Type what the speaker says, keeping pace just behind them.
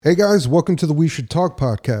Hey guys, welcome to the We Should Talk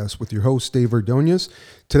podcast with your host, Dave Ordonez.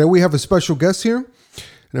 Today we have a special guest here.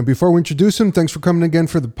 Now, before we introduce him, thanks for coming again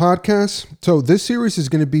for the podcast. So this series is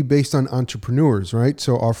going to be based on entrepreneurs, right?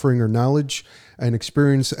 So offering our knowledge and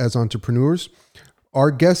experience as entrepreneurs. Our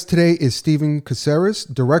guest today is Steven Caceres,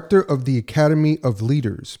 director of the Academy of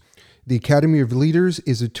Leaders. The Academy of Leaders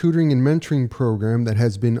is a tutoring and mentoring program that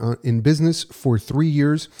has been in business for 3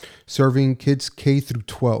 years, serving kids K through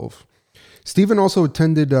 12. Steven also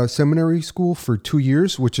attended seminary school for 2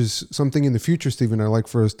 years, which is something in the future, Steven, I'd like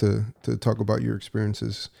for us to talk about your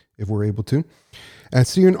experiences if we're able to. And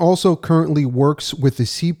Steven also currently works with a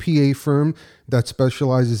CPA firm that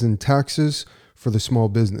specializes in taxes for the small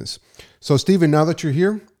business. So, Steven, now that you're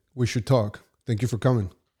here, we should talk. Thank you for coming.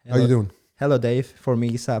 Hello. How you doing? Hello, Dave. For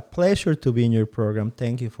me, it's a pleasure to be in your program.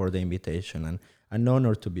 Thank you for the invitation and an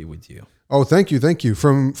honor to be with you. Oh, thank you. Thank you.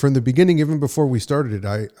 From the beginning, even before we started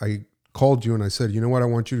it, I called you and I said, you know what? I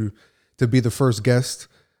want you to be the first guest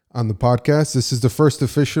on the podcast. This is the first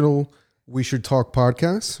official We Should Talk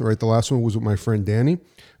podcast, right? The last one was with my friend Danny.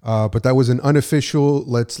 But that was an unofficial,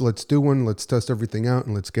 let's do one, let's test everything out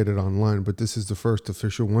and let's get it online. But this is the first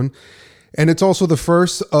official one. And it's also the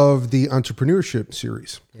first of the entrepreneurship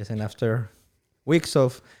series. Yes, and after weeks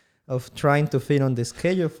of trying to fit on the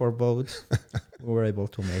schedule for both, we were able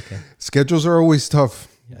to make it. Schedules are always tough.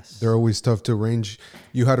 Yes. They're always tough to arrange.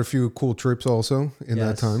 You had a few cool trips also in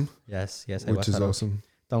that time. Yes. Which is awesome.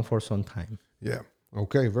 Down for some time. Yeah.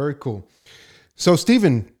 Okay. Very cool. So,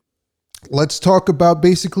 Steven, let's talk about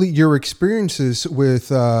basically your experiences with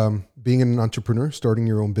being an entrepreneur, starting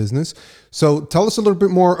your own business. So tell us a little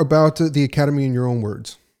bit more about the Academy in your own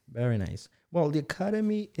words. Very nice. Well, the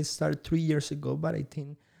Academy started 3 years ago, but I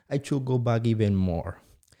think I should go back even more.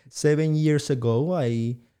 7 years ago,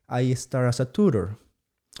 I started as a tutor.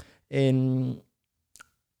 And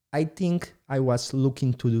I think I was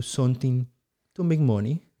looking to do something to make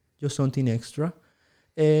money, just something extra.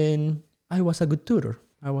 And I was a good tutor.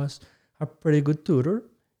 I was a pretty good tutor.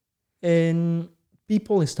 And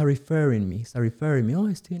people start referring me.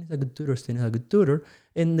 Oh, Steven is a good tutor, Steven is a good tutor.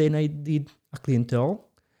 And then I did a clientele.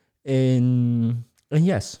 And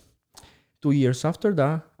yes, 2 years after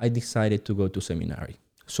that, I decided to go to seminary.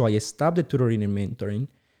 So I stopped the tutoring and mentoring.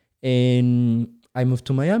 And I moved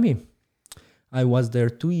to Miami. I was there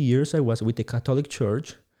 2 years. I was with the Catholic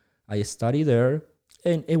Church. I studied there,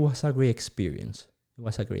 and it was a great experience. It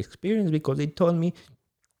was a great experience because it taught me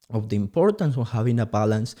of the importance of having a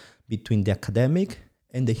balance between the academic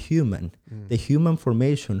and the human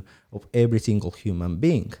formation of every single human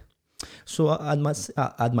being. So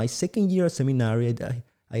at my second year of seminary,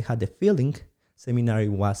 I had the feeling seminary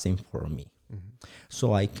wasn't for me. Mm-hmm.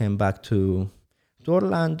 So I came back to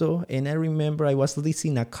Orlando, and I remember I was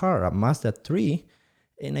leasing a car, a Mazda 3,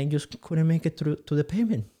 and I just couldn't make it through to the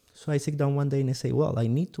payment. So I sit down one day and I say, well, I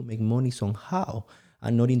need to make money somehow.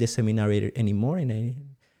 I'm not in the seminary anymore, and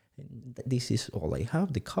this is all I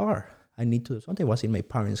have, the car. I need to do something. I was in my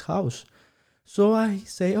parents' house. So I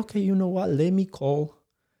say, okay, you know what? Let me call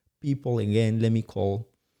people again. Let me call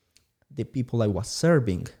the people I was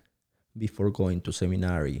serving before going to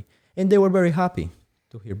seminary. And they were very happy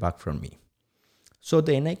to hear back from me. So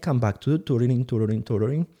then I come back to the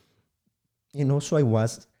tutoring. And also I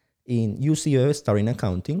was in UCF studying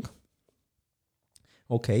accounting.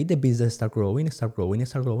 Okay, the business start growing. I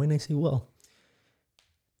say, well,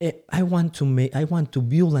 I want to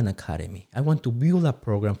build an academy. I want to build a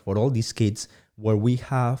program for all these kids where we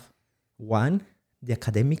have, one, the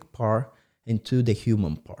academic part, and two, the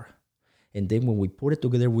human part. And then when we put it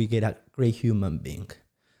together, we get a great human being.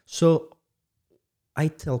 So I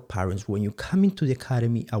tell parents, when you come into the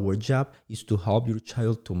academy, our job is to help your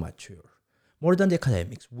child to mature. More than the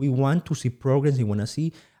academics. We want to see progress. We want to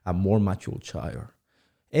see a more mature child.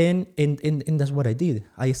 And that's what I did.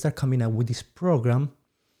 I started coming up with this program.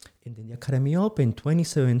 And then the academy opened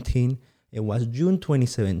 2017. It was June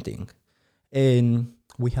 2017. And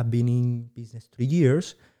we have been in business 3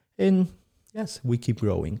 years. And yes, we keep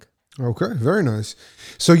growing. Okay, very nice.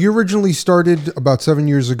 So you originally started about 7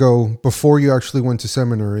 years ago before you actually went to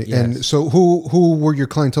seminary. Yes. And so who were your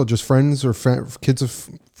clientele? Just friends or kids of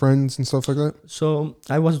friends and stuff like that? So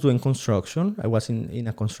I was doing construction. I was in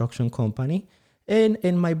a construction company. And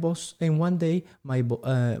my boss, and one day my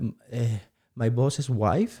boss's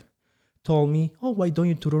wife told me, oh, why don't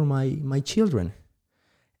you tutor my children?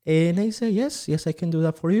 And I said, yes, I can do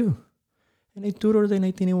that for you. And I tutored, and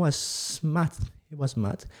I think it was math.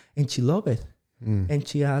 And she loved it. And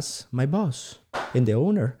she asked my boss and the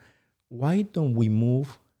owner, why don't we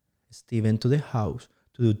move Steven to the house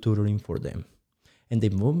to do tutoring for them? And they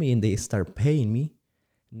moved me, and they start paying me,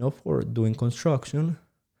 not for doing construction,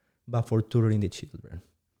 but for tutoring the children.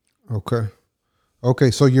 Okay.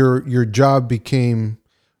 Okay. So your job became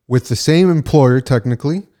with the same employer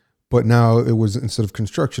technically, but now it was, instead of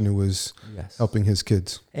construction, it was Yes. helping his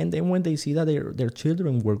kids. And then when they see that their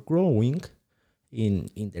children were growing in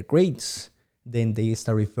their grades, then they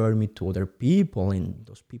start referring me to other people, and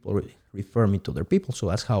those people refer me to other people. So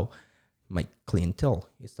that's how my clientele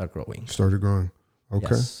start growing. Started growing.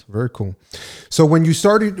 Okay. Yes. Very cool. So when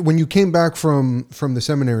you came back from the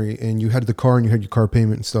seminary and you had the car and you had your car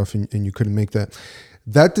payment and stuff and you couldn't make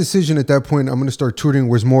that decision at that point, I'm going to start tutoring,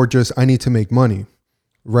 was more just, I need to make money,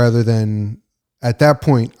 rather than at that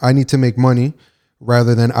point, I need to make money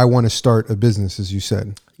rather than I want to start a business, as you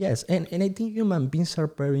said. Yes, and I think human beings are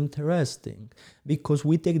very interesting because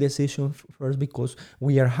we take decisions first because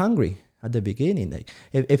we are hungry at the beginning. Like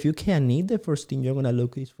if you can't eat, the first thing you're gonna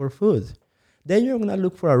look is for food. Then you're gonna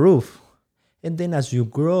look for a roof. And then as you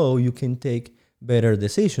grow, you can take better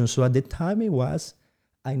decisions. So at the time it was,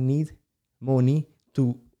 I need money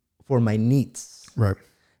for my needs. Right.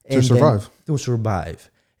 And survive. To survive.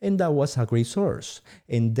 And that was a great source.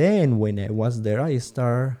 And then when I was there, I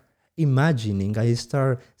start imagining, I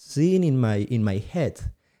start seeing in my head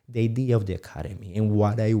the idea of the academy and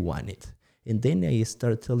what I wanted. And then I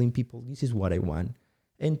start telling people, this is what I want.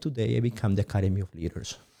 And today I become the Academy of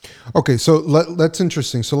Leaders. Okay, so that's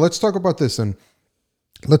interesting. So let's talk about this and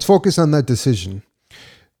let's focus on that decision.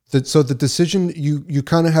 So the decision, you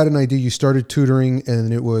kind of had an idea, you started tutoring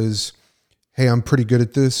and it was, hey, I'm pretty good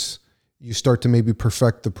at this. You start to maybe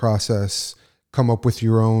perfect the process, come up with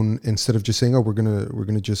your own, instead of just saying, oh, we're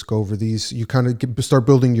gonna just go over these. You kind of start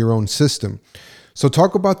building your own system. So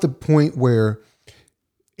talk about the point where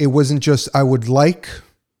it wasn't just, I would like,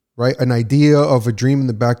 right, an idea of a dream in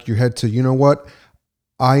the back of your head to, you know what,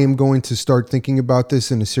 I am going to start thinking about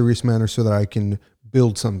this in a serious manner so that I can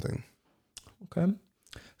build something. Okay.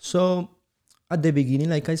 So at the beginning,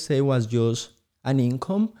 like I say, was just an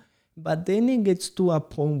income, but then it gets to a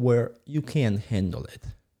point where you can't handle it.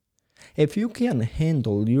 If you can't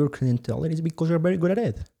handle your clientele, it is because you're very good at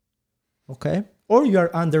it. Okay? Or you are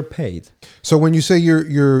underpaid. So when you say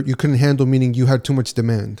you couldn't handle, meaning you had too much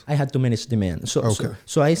demand. I had to manage demand. So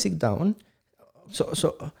I sit down.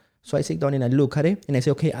 So I sit down and I look at it and I say,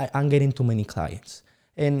 okay, I'm getting too many clients.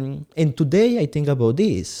 And today I think about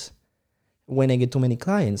this. When I get too many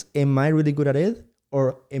clients, am I really good at it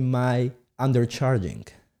or am I undercharging?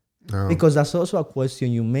 Oh. Because that's also a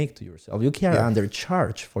question you make to yourself. You can't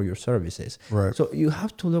undercharge for your services. Right. So you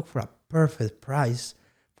have to look for a perfect price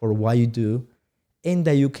for what you do and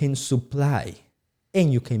that you can supply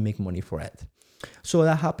and you can make money for it. So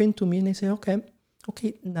that happened to me and I say,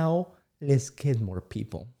 okay, now let's get more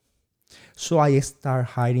people. So I start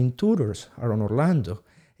hiring tutors around Orlando.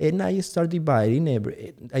 And I start dividing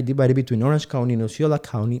between Orange County and Osceola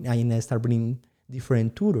County, and I start bringing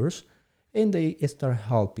different tutors, and they start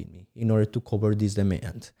helping me in order to cover this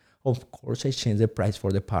demand. Of course, I changed the price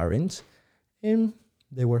for the parents, and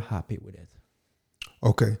they were happy with it.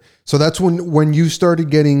 Okay. So that's when you started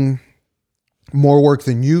getting more work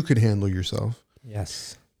than you could handle yourself.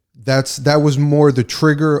 Yes. That was more the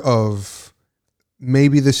trigger of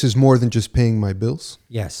maybe this is more than just paying my bills.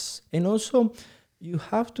 Yes. And also, you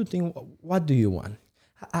have to think, what do you want?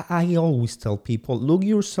 I always tell people, look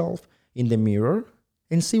yourself in the mirror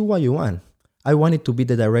and see what you want. I wanted to be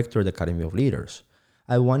the director of the Academy of Leaders.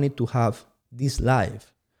 I wanted to have this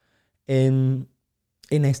life. And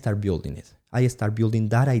I start building it. I start building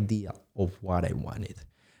that idea of what I wanted.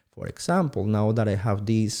 For example, now that I have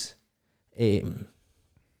these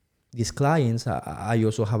clients, I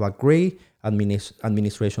also have a great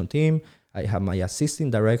administration team. I have my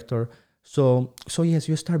assistant director. So yes,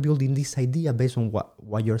 you start building this idea based on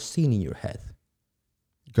what you're seeing in your head.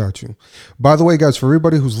 Got you. By the way, guys, for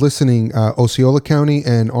everybody who's listening, Osceola County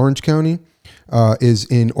and Orange County is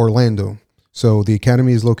in Orlando. So the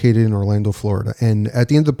academy is located in Orlando, Florida. And at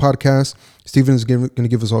the end of the podcast, Stephen is going to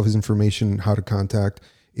give us all his information, how to contact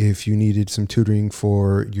if you needed some tutoring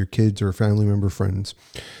for your kids or family member, friends.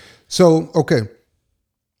 So, okay.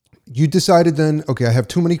 You decided then, okay, I have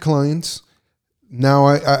too many clients. Now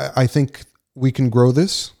I think we can grow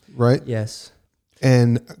this, right? Yes.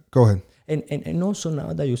 And go ahead. And also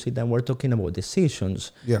now that you say that we're talking about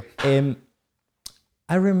decisions. Yeah.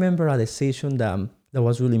 I remember a decision that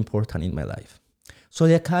was really important in my life. So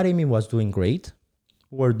the academy was doing great.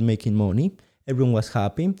 We're making money. Everyone was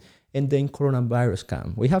happy. And then coronavirus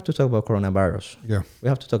came. We have to talk about coronavirus. Yeah. We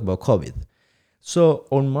have to talk about COVID. So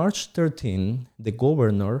on March 13, the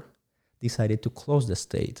governor decided to close the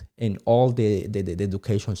state and all the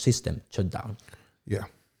education system shut down. Yeah.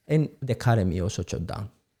 And the academy also shut down.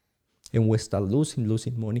 And we start losing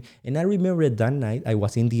money. And I remember that night I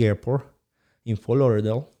was in the airport in Fort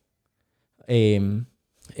Lauderdale. And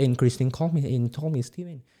Christine called me and told me,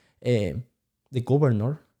 Steven, the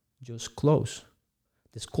governor just closed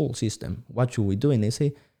the school system. What should we do? And I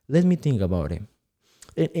say, let me think about it.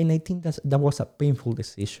 And I think that was a painful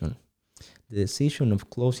decision. The decision of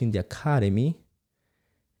closing the academy.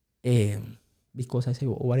 Because I say,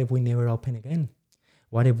 well, what if we never open again?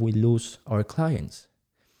 What if we lose our clients?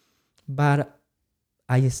 But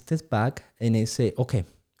I step back and I say, okay,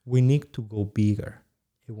 we need to go bigger.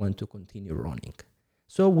 I want to continue running.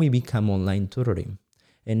 So we become online tutoring.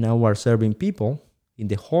 And now we're serving people in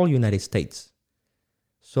the whole United States.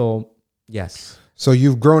 So, yes. So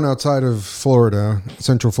you've grown outside of Florida,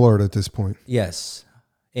 Central Florida at this point. Yes.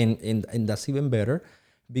 And that's even better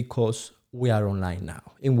because we are online now.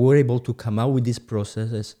 And we're able to come out with these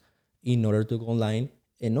processes in order to go online.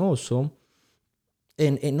 And also,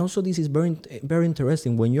 and also this is very, very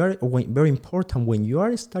interesting. Very important when you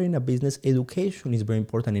are starting a business, education is very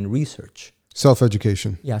important in research.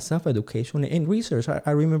 Self-education. Yeah, self-education and research.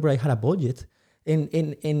 I remember I had a budget and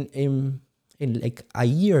like a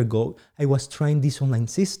year ago, I was trying these online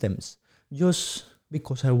systems just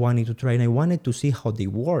because I wanted to try and I wanted to see how they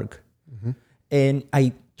work. Mm-hmm. And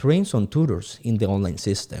I trained some tutors in the online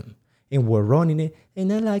system and we're running it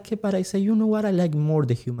and I like it, but I say, you know what? I like more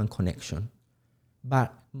the human connection.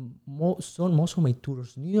 But most of my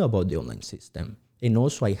tutors knew about the online system. And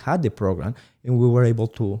also I had the program and we were able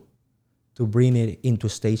to bring it into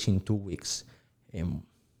stage in 2 weeks. And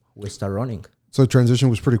we start running. So transition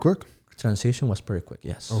was pretty quick? Transition was pretty quick,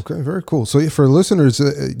 yes. Okay, very cool. So for listeners,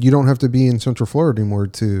 you don't have to be in Central Florida anymore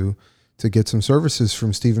to get some services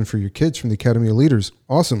from Steven for your kids from the Academy of Leaders.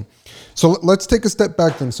 Awesome. So let's take a step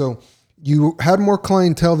back then. So you had more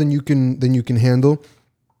clientele than you can handle.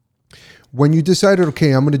 When you decided,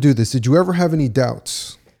 okay, I'm going to do this, did you ever have any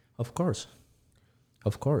doubts? Of course.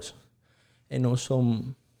 And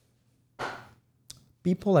also,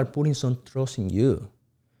 people are putting some trust in you.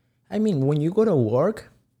 I mean, when you go to work,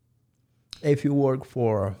 if you work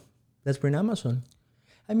for, let's bring Amazon.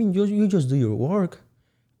 I mean, you just do your work,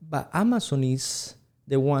 but Amazon is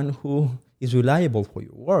the one who is reliable for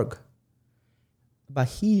your work. But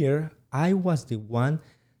here, I was the one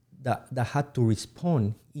that had to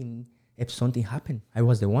respond if something happened. I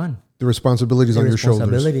was the one. The responsibility is on your shoulders.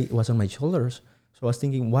 The responsibility was on my shoulders. So I was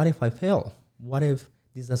thinking, what if I fail? What if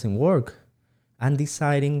this doesn't work? And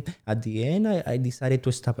deciding, at the end, I decided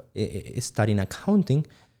to stop studying accounting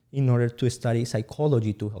in order to study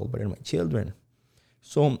psychology to help better my children.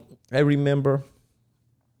 So I remember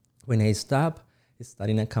when I stopped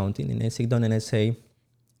studying accounting and I sit down and I say,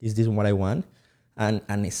 is this what I want?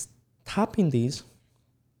 And stopping this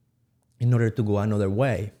in order to go another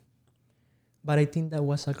way. But I think that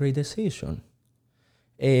was a great decision.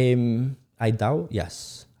 I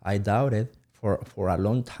doubted for a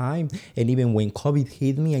long time. And even when COVID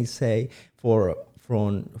hit me, I say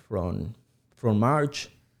from March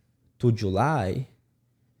to July,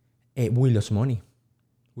 we lost money.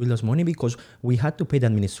 We lost money because we had to pay the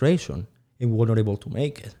administration and we were not able to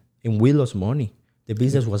make it. And we lost money. The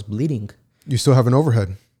business was bleeding. You still have an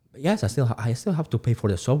overhead. Yes, I still have to pay for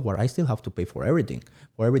the software. I still have to pay for everything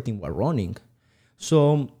we're running.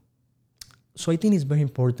 So I think it's very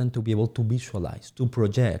important to be able to visualize, to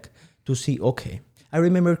project, to see, okay. I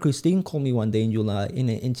remember Christine called me one day in July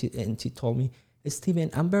and she told me, Steven,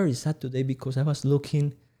 I'm very sad today because I was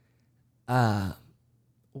looking the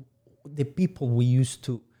people we used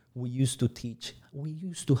to teach. We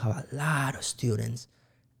used to have a lot of students.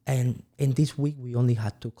 And this week we only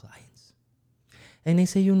had 2 clients. And I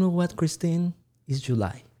say, you know what, Christine? It's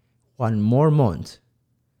July. 1 more month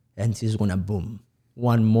and it's gonna boom.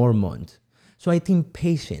 1 more month. So I think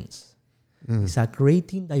patience is a great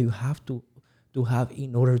thing that you have to have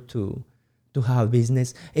in order to have a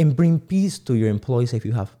business and bring peace to your employees if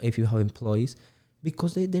you have employees,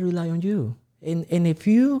 because they rely on you. And if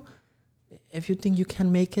you think you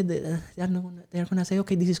can make it, they're gonna say,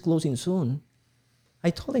 okay, this is closing soon.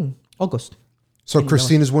 I told him August. So and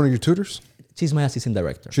Christine is one of your tutors? She's my assistant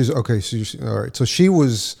director. She's okay. So all right. So she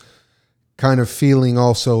was kind of feeling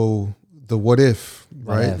also the what if,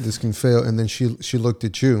 right? What if? This can fail, and then she looked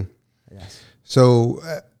at you. Yes. So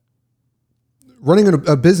running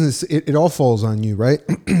a business, it all falls on you, right?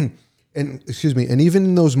 And excuse me, and even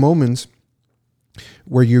in those moments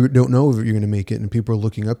where you don't know if you're going to make it, and people are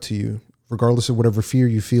looking up to you, regardless of whatever fear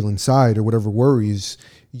you feel inside or whatever worries,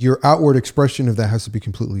 your outward expression of that has to be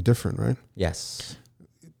completely different, right? Yes.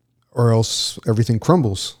 Or else everything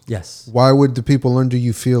crumbles. Yes. Why would the people under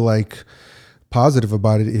you feel like positive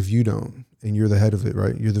about it if you don't? and you're the head of it,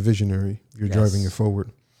 right? You're the visionary. You're Yes. driving it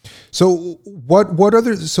forward. So what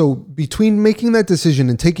other, so between making that decision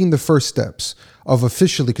and taking the first steps of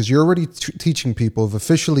officially, because you're already teaching people of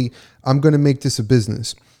officially, I'm going to make this a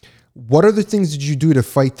business. What other things did you do to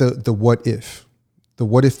fight the what if? The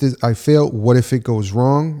what if this, I fail? What if it goes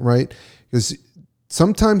wrong, right? Because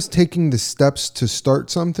sometimes taking the steps to start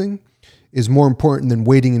something is more important than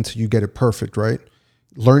waiting until you get it perfect, right?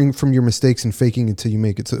 Learning from your mistakes and faking until you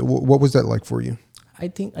make it. So what was that like for you? I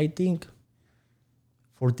think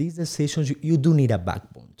for these decisions, you do need a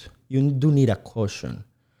backbone. You do need a caution.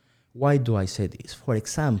 Why do I say this? For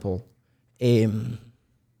example, if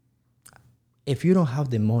you don't have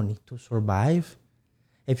the money to survive,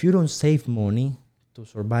 if you don't save money to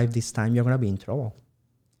survive this time, you're gonna be in trouble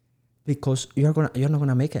because you're not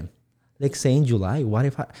gonna make it. Like say in July, what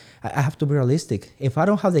if I have to be realistic? If I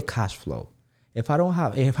don't have the cash flow, if I don't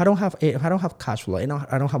have cash flow and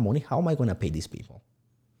I don't have money, how am I gonna pay these people?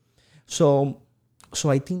 So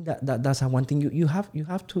I think that's one thing you have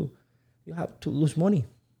to lose money.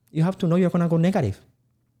 You have to know you're gonna go negative.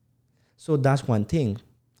 So that's one thing.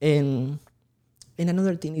 And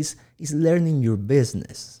another thing is learning your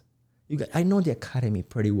business. I know the academy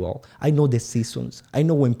pretty well. I know the seasons. I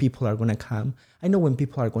know when people are gonna come. I know when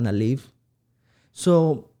people are gonna leave.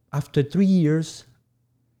 So after 3 years,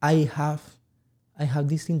 I have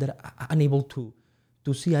this thing that I'm able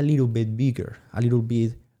to see a little bit bigger, a little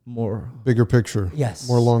bit more. Bigger picture. Yes.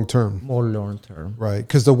 More long term. More long term. Right.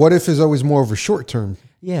 Because the what if is always more of a short term.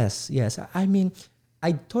 Yes. I mean,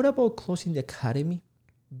 I thought about closing the academy,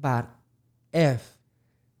 but if,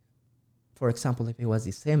 for example, if it was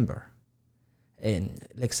December, and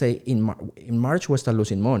let's say in March we start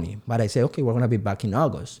losing money, but I say, okay, we're gonna be back in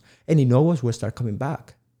August, and in August we start coming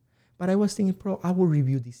back. But I was thinking, I will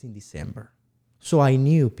review this in December, so I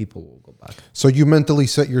knew people will go back. So you mentally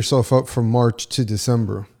set yourself up from March to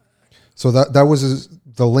December. So that was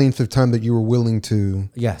the length of time that you were willing to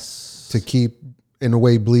keep in a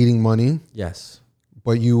way bleeding money. Yes.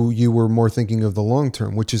 But you were more thinking of the long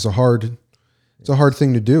term, which is a hard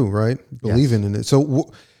thing to do, right? Believing in it. So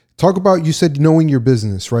talk about, you said knowing your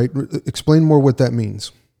business, right? Explain more what that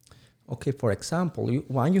means. Okay, for example,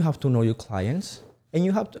 you have to know your clients, and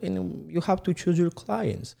you have to choose your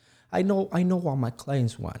clients. I know what my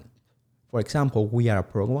clients want. For example, we are a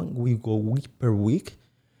program. We go week per week,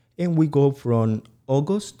 and we go from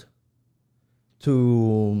August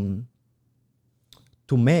to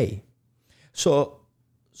May. So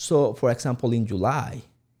for example, in July,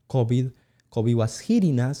 COVID was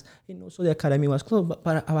hitting us, and also the academy was closed.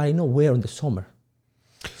 But I know we're in the summer,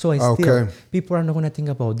 so people are not going to think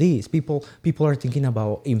about this. People are thinking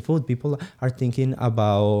about food. People are thinking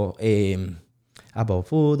about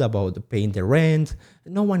food, about paying the rent.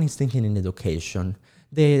 No one is thinking in education.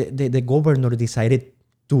 The governor decided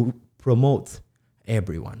to promote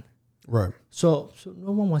everyone. Right. So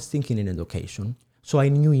no one was thinking in education. So I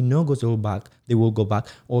knew in August they will go back.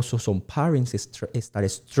 Also, some parents started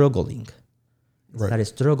struggling.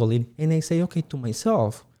 And I say, okay, to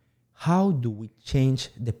myself, how do we change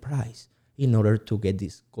the price in order to get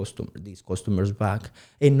these customers back,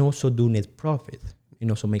 and also do net profit,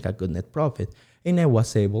 and also make a good net profit? And I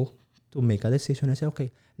was able to make a decision. I said,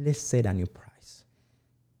 okay, let's set a new price.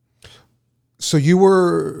 So you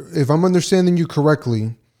were, if I'm understanding you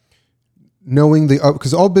correctly, knowing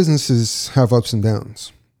because all businesses have ups and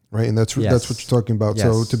downs, right? And that's what you're talking about. Yes.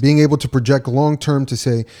 So to being able to project long term, to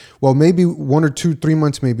say, well, maybe 1 or 2, 3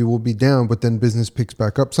 months maybe we'll be down, but then business picks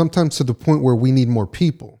back up. Sometimes to the point where we need more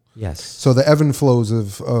people. Yes. So the ebb and flows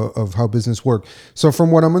of how business work. So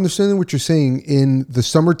from what I'm understanding, what you're saying, in the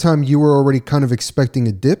summertime, you were already kind of expecting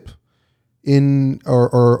a dip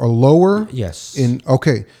or a lower. Yes.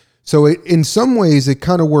 Okay. So in some ways it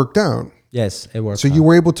kind of worked out. Yes, it worked. So you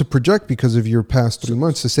were able to project because of your past 3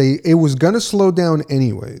 months to say it was going to slow down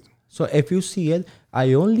anyway. So if you see it,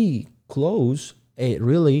 I only close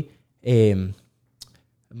really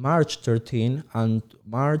March 13 and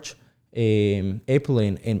March, April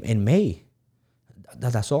and May.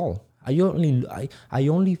 That's all. I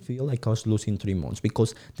only feel like I was losing 3 months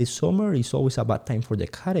because the summer is always a bad time for the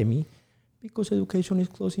academy because education is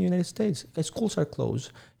closed in the United States. Schools are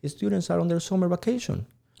closed. The students are on their summer vacation.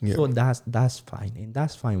 Yeah. So that's fine, and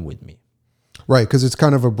that's fine with me. Right, because it's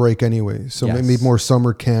kind of a break anyway. So maybe more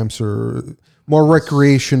summer camps or more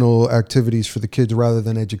recreational activities for the kids rather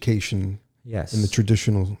than education. Yes. In the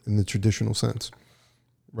traditional sense.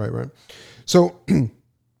 Right. So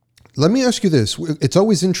let me ask you this. It's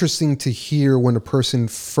always interesting to hear when a person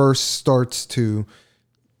first starts to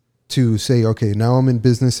say, okay, now I'm in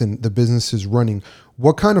business and the business is running.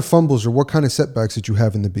 What kind of fumbles or what kind of setbacks did you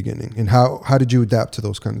have in the beginning, and how did you adapt to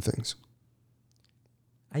those kind of things?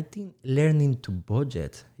 I think learning to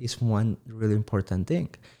budget is one really important thing.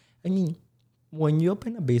 I mean, when you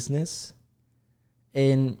open a business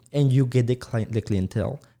and you get the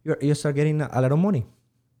clientele, you start getting a lot of money.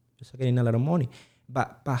 You start getting a lot of money.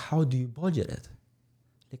 But how do you budget it?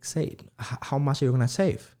 Like say, how much are you gonna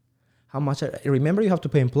save? How much? Remember, you have to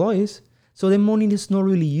pay employees. So the money is not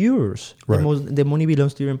really yours. Right. The money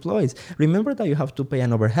belongs to your employees. Remember that you have to pay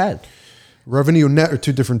an overhead. Revenue and net are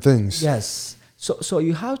two different things. Yes. So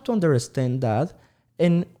you have to understand that.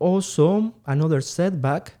 And also another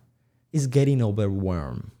setback is getting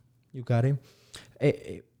overwhelmed. You got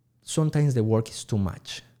it? Sometimes the work is too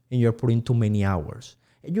much and you're putting too many hours.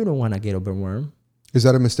 And you don't want to get overwhelmed. Is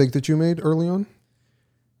that a mistake that you made early on?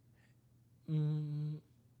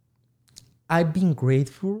 I've been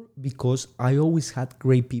grateful because I always had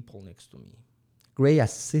great people next to me. Great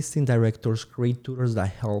assistant directors, great tutors that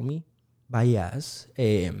helped me. But yes,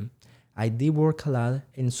 I did work a lot,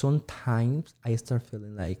 and sometimes I start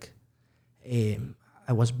feeling like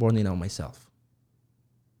I was burning out myself.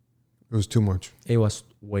 It was too much. It was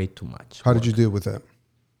way too much. How did you deal with that?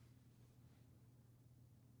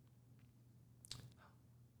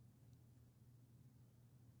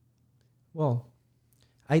 Well,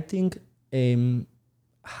 I think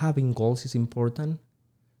having goals is important.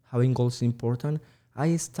 Having goals is important.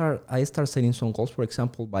 I start setting some goals. For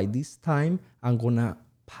example, by this time, I'm gonna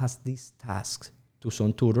pass these tasks to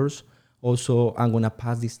some tutors. Also, I'm gonna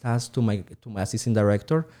pass this task to my assistant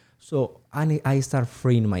director. So I start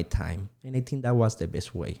freeing my time, and I think that was the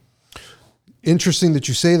best way. Interesting that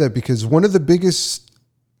you say that, because one of the biggest,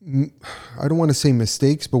 I don't want to say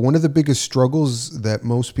mistakes, but one of the biggest struggles that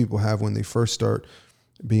most people have when they first start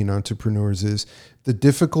being entrepreneurs is the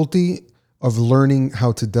difficulty of learning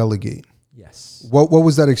how to delegate. Yes. What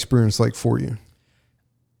was that experience like for you?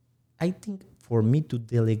 I think for me to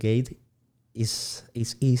delegate is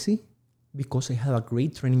easy because I have a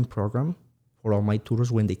great training program for all my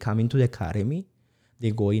tutors. When they come into the academy,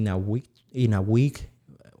 they go in a week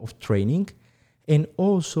of training. And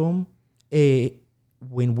also,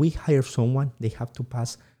 when we hire someone, they have to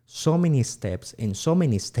pass so many steps and so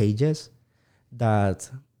many stages that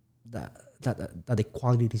the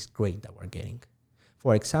quality is great that we're getting.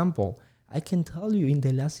 For example, I can tell you in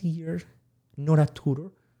the last year, not a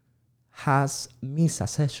tutor has missed a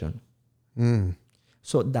session.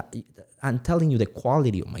 So that I'm telling you the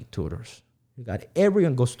quality of my tutors. You got it.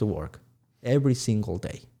 Everyone goes to work every single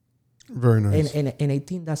day. Very nice. And I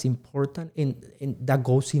think that's important, and that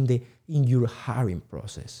goes in your hiring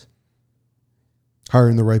process.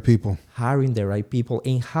 Hiring the right people. Hiring the right people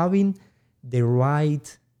and having the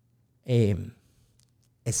right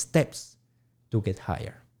steps to get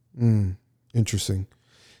hired. Interesting.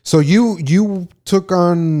 So you took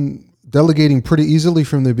on delegating pretty easily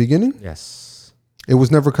from the beginning? Yes. It was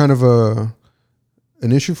never kind of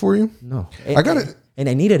an issue for you? No. I got it. And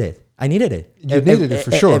I needed it. You needed it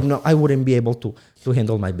for sure. If not, I wouldn't be able to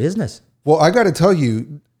handle my business. Well, I got to tell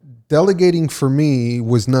you, delegating for me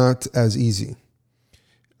was not as easy,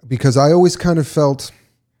 because I always kind of felt,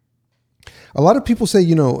 a lot of people say,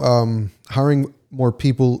 hiring more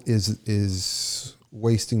people is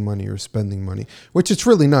wasting money or spending money, which it's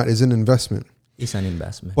really not. It's an investment. It's an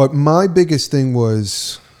investment. But my biggest thing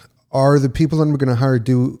was, are the people that I'm going to hire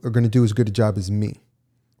are going to do as good a job as me,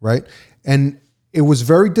 right? And it was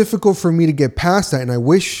very difficult for me to get past that. And I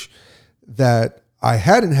wish that I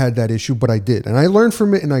hadn't had that issue, but I did. And I learned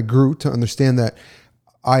from it, and I grew to understand that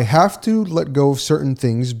I have to let go of certain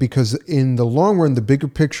things, because in the long run, the bigger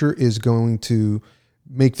picture is going to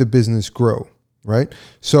make the business grow, right?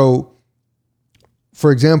 So,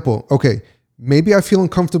 for example, okay, maybe I feel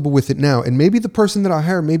uncomfortable with it now, and maybe the person that I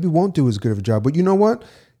hire maybe won't do as good of a job. But you know what?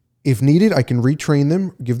 If needed, I can retrain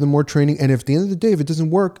them, give them more training. And if at the end of the day, if it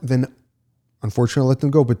doesn't work, then unfortunately, I'll let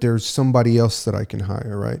them go. But there's somebody else that I can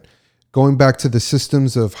hire, right? Going back to the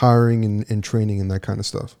systems of hiring and training and that kind of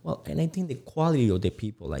stuff. Well, and I think the quality of the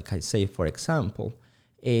people, like I say, for example,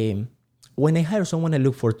 when I hire someone, I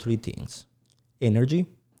look for three things. Energy.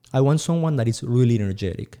 I want someone that is really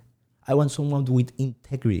energetic. I want someone with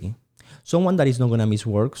integrity. Someone that is not going to miss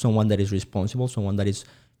work. Someone that is responsible. Someone that is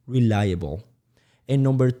reliable. And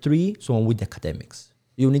number three, someone with academics.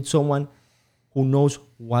 You need someone who knows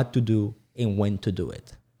what to do and when to do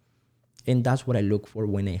it. And that's what I look for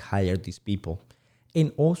when I hire these people.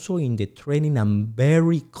 And also in the training, I'm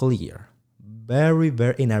very clear,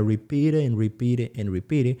 and I repeat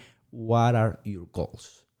it. What are your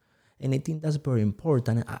goals? And I think that's very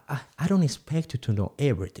important. I don't expect you to know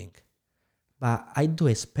everything, but I do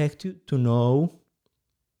expect you to know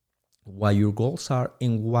what your goals are,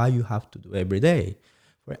 and what you have to do every day.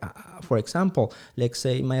 For example, let's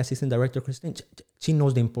say my assistant director, Christine, she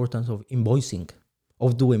knows the importance of invoicing,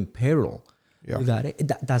 of doing payroll. Yeah. You got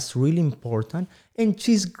it? That's really important. And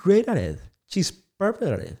she's great at it. She's perfect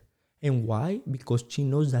at it. And why? Because she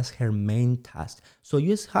knows that's her main task. So you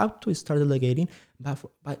just have to start delegating,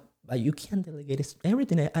 but you can't delegate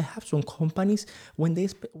everything. I have some companies when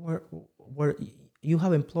where you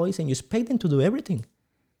have employees and you expect them to do everything.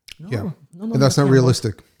 No, Yeah. no, And that's not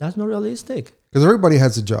realistic. That's not realistic. Because everybody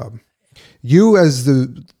has a job. You as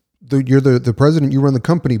you're the president, you run the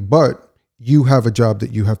company, but you have a job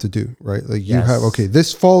that you have to do, right? Like you Yes. have, okay,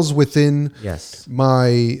 this falls within Yes.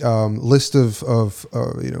 my list of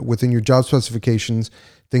within your job specifications,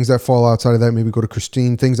 things that fall outside of that, maybe go to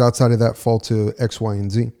Christine, things outside of that fall to X, Y,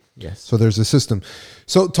 and Z. Yes. So there's a system.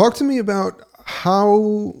 So talk to me about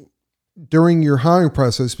how during your hiring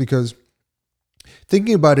process, because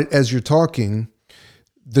thinking about it as you're talking,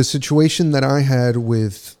 the situation that I had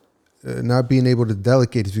with not being able to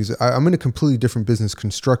delegate is because I'm in a completely different business.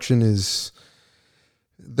 Construction is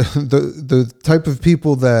the type of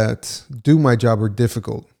people that do my job are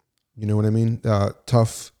difficult. You know what I mean?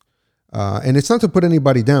 Tough. And it's not to put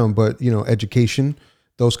anybody down, but education,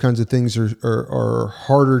 those kinds of things are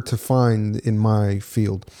harder to find in my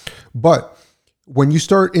field. But when you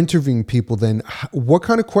start interviewing people, then what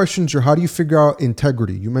kind of questions or how do you figure out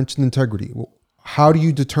integrity? You mentioned integrity. How do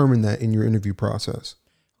you determine that in your interview process?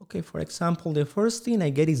 Okay, for example, the first thing I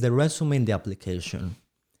get is the resume and the application.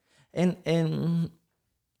 And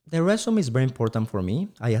the resume is very important for me.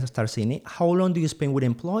 I start seeing it. How long do you spend with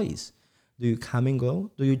employees? Do you come and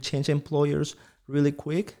go? Do you change employers really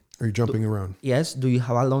quick? Are you jumping around? Yes. Do you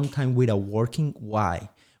have a long time without working? Why?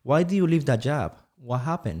 Why do you leave that job? What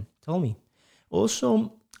happened? Tell me.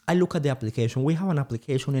 Also, I look at the application. We have an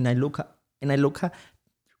application, and I look at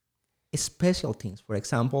special things. For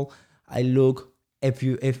example, I look if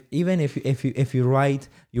you write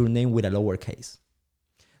your name with a lowercase,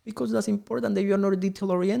 because that's important that you are not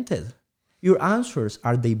detail oriented. Your answers,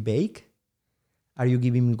 are they vague? Are you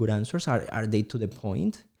giving me good answers? Are they to the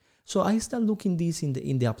point? So I start looking this in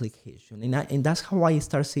the application, and that's how I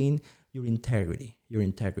start seeing your integrity.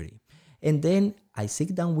 And then I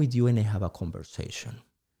sit down with you and I have a conversation.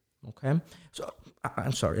 Okay? So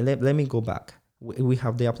I'm sorry, let me go back. We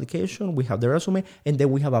have the application, we have the resume, and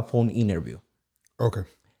then we have a phone interview. Okay.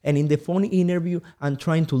 And in the phone interview, I'm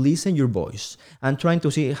trying to listen your voice. I'm trying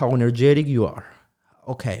to see how energetic you are.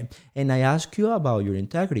 Okay. And I ask you about your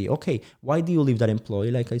integrity. Okay, why do you leave that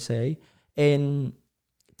employee, like I say? And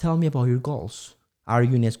tell me about your goals. Are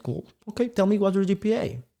you in a school? Okay, tell me what's your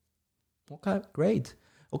GPA. Okay, great.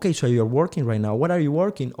 Okay, so you're working right now. What are you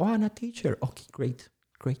working? Oh, I'm a teacher. Okay, great.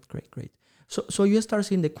 So you start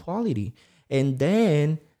seeing the quality. And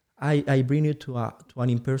then I bring you to an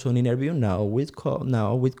in-person interview now with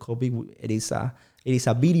COVID. It is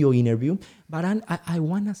a video interview, but I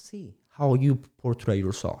want to see how you portray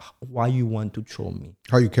yourself, what you want to show me,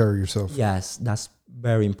 How you carry yourself. Yes, that's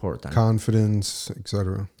very important. Confidence,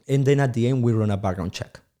 etc. And then at the end, we run a background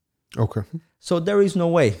check. Okay. So there is no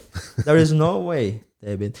way. There is no way,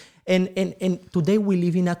 David. And today we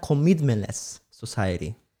live in a commitmentless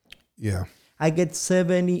society. Yeah. I get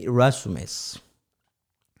 70 resumes.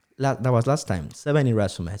 That was last time, 70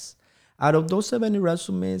 resumes. Out of those 70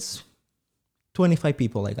 resumes, 25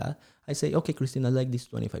 people I got. I say, okay, Christine, I like these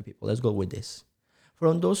 25 people. Let's go with this.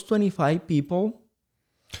 From those 25 people,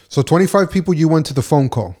 So 25 people, you went to the phone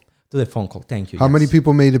call. to the phone call. Thank you. How yes. many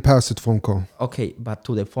people made it past the phone call? Okay, but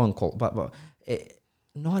to the phone call. But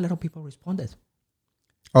not a lot of people responded.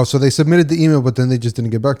 Oh, so they submitted the email, but then they just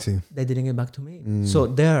didn't get back to you. They didn't get back to me. So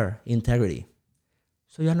their integrity.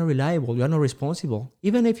 So you're not reliable. You're not responsible.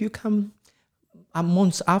 Even if you come a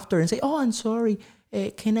month after and say, oh, I'm sorry.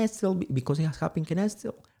 Can I still, because it has happened, can I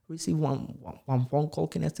still receive one phone call?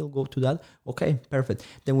 Can I still go to that? Okay, perfect.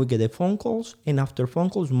 Then we get the phone calls. And after phone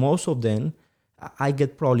calls, most of them, I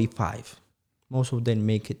get probably 5. Most of them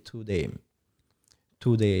make it to the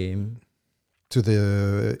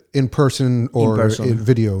in-person or In-person.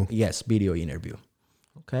 video. yes, video interview.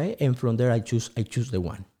 Okay. And from there, I choose the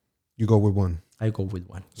one. You go with one. I go with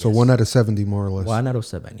one. So yes. 1 out of 70, more or less. 1 out of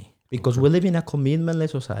 70. Because we live in a commitmentless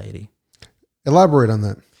society. Elaborate on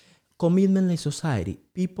that. Commitmentless society.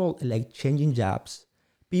 People like changing jobs.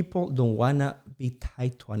 People don't want to be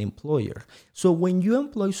tied to an employer. So when you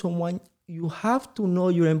employ someone, you have to know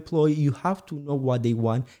your employee. You have to know what they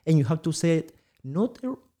want. And you have to say it. Not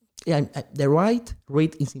the right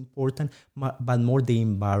rate is important, but more the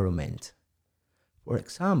environment. For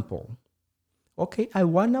example, okay, I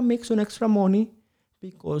want to make some extra money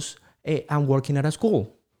because I'm working at a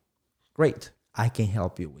school. Great. I can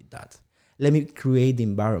help you with that. Let me create the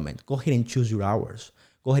environment. Go ahead and choose your hours.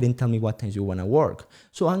 Go ahead and tell me what times you want to work.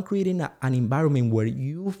 So I'm creating an environment where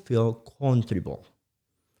you feel comfortable.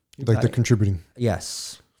 Like they're contributing.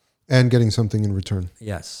 Yes. And getting something in return.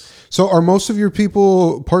 Yes. So are most of your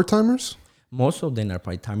people part-timers? Most of them are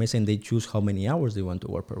part-timers, and they choose how many hours they want to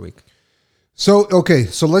work per week. So, okay.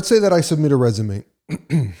 So let's say that I submit a resume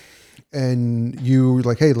and you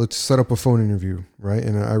like, hey, let's set up a phone interview, right?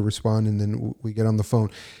 And I respond and then we get on the phone.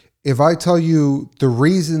 If I tell you the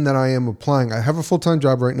reason that I am applying, I have a full-time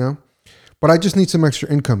job right now, but I just need some extra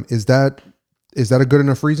income. Is that a good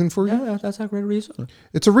enough reason for you? Yeah, that's a great reason.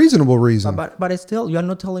 It's a reasonable reason. But still, you're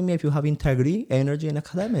not telling me if you have integrity, energy, and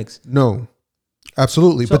academics. No,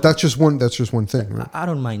 absolutely. So- but that's just one thing, right? I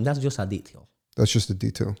don't mind. That's just a detail. That's just a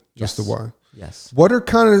detail, just the Yes. why. Yes. What are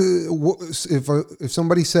kind of, if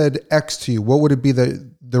somebody said X to you, what would it be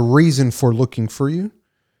the reason for looking for you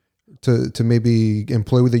to maybe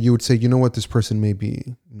employ with it? You would say, you know what, this person may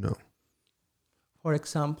be no. For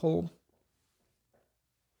example,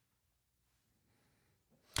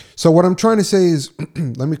 So what I'm trying to say is,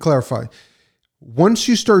 let me clarify. Once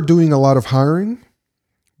you start doing a lot of hiring,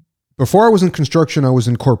 before I was in construction, I was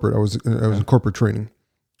in corporate. I was in corporate training,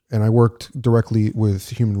 and I worked directly with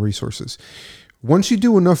human resources. Once you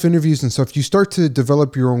do enough interviews and stuff, you start to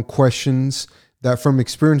develop your own questions that from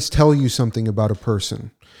experience tell you something about a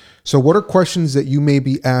person. So what are questions that you may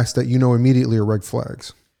be asked that you know immediately are red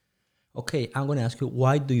flags? okay, I'm going to ask you,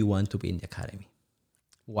 why do you want to be in the academy?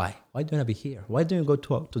 Why? Why do you want to be here? Why do you go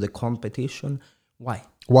to the competition? Why?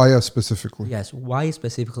 Why us specifically? Yes, why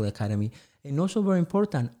specifically academy? And also very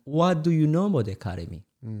important, what do you know about the academy?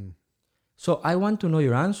 So I want to know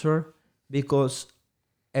your answer, because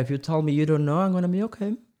if you tell me you don't know, I'm going to be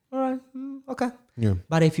okay. All right. Okay. Yeah.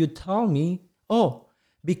 But if you tell me, oh,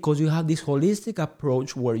 because you have this holistic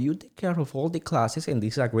approach where you take care of all the classes, and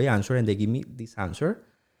this is a great answer, and they give me this answer,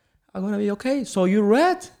 I'm going to be okay. So you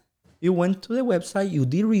read, you went to the website, you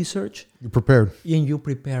did research, You're prepared. and you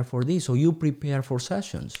prepare for this. So you prepare for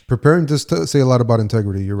sessions. Preparing just to say a lot about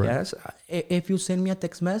integrity. You're right. Yes. If you send me a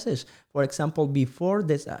text message, for example, before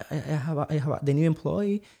this, I have the new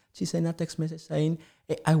employee, she sent a text message saying,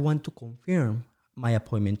 I want to confirm my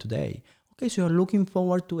appointment today. Okay, so you're looking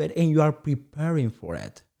forward to it and you are preparing for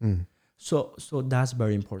it. So that's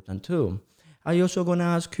very important too. I also gonna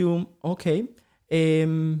ask you, okay,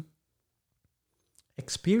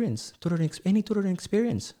 experience, any tutoring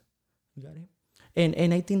experience. You got it?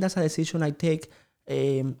 And I think that's a decision I take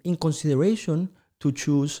in consideration to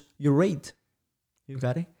choose your rate. You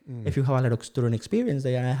got it? If you have a lot of tutoring experience,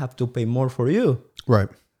 then I have to pay more for you. Right.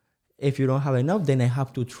 If you don't have enough, then I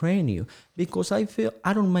have to train you, because I feel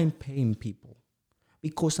I don't mind paying people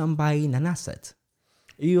because I'm buying an asset.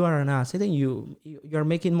 You are an asset and you're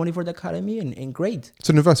making money for the academy, and great. It's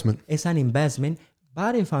an investment. It's an investment.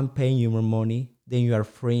 But if I'm paying you more money, then you are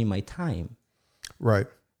freeing my time. Right.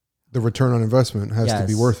 The return on investment has to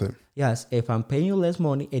be Yes. worth it. Yes, if I'm paying you less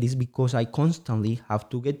money, it is because I constantly have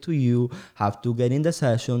to get to you, have to get in the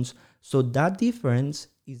sessions. So that difference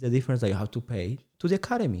is the difference that you have to pay to the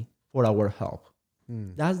academy for our help.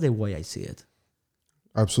 That's the way I see it.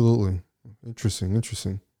 Absolutely.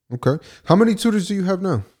 Interesting. Okay. How many tutors do you have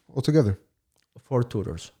now altogether? 4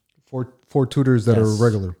 tutors. Four tutors that are Yes.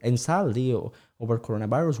 regular. And sadly, over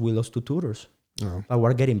coronavirus, we lost 2 tutors. Oh. But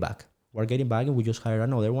we're getting back. We're getting back, and we just hired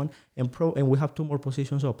another one. And we have 2 more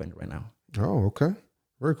positions open right now. Oh, okay.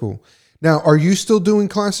 Very cool. Now, are you still doing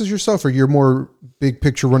classes yourself, or you're more big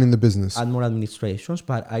picture running the business? Add more administrations,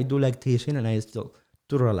 but I do like teaching, and I still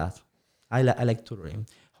tutor a lot. I like tutoring.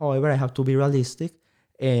 However, I have to be realistic,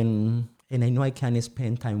 and I know I can't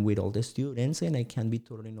spend time with all the students, and I can't be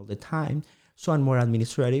tutoring all the time. So I'm more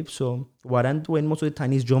administrative. So what I'm doing most of the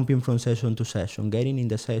time is jumping from session to session, getting in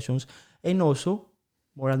the sessions, and also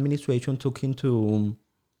more administration, talking to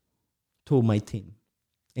my team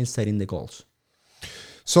and setting the goals.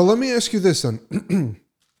 So let me ask you this then.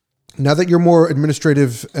 Now that you're more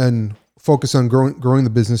administrative and focused on growing the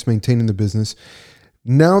business, maintaining the business,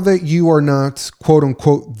 now that you are not, quote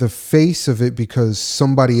unquote, the face of it because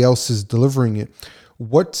somebody else is delivering it,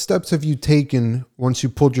 what steps have you taken once you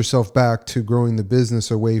pulled yourself back to growing the business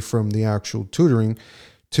away from the actual tutoring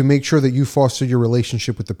to make sure that you foster your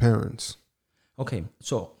relationship with the parents? Okay,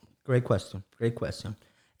 so great question.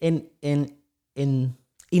 In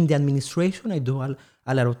the administration, I do a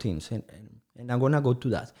lot of things, and I'm gonna go to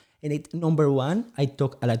that. And number 1, I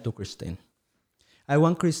talk a lot to Christine. I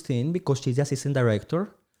want Christine, because she's the assistant director,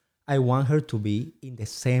 I want her to be in the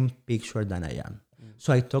same picture than I am.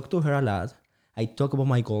 So I talk to her a lot. I talk about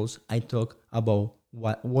my goals. I talk about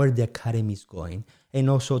where the academy is going, and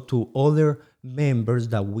also to other members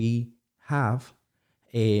that we have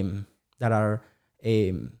that are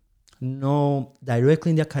not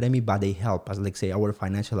directly in the academy, but they help us, like say our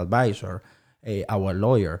financial advisor, our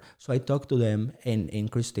lawyer. So I talk to them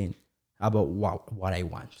and Christine about what I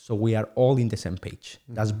want. So we are all in the same page.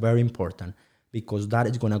 That's very important because that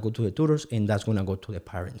is going to go to the tutors and that's going to go to the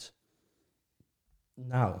parents.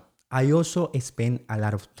 Now, I also spend a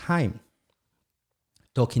lot of time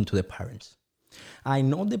talking to the parents. I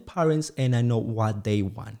know the parents and I know what they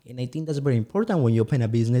want. And I think that's very important when you open a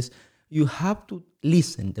business. You have to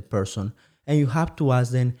listen to the person and you have to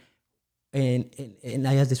ask them, and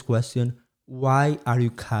I ask this question, why are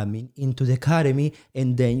you coming into the academy?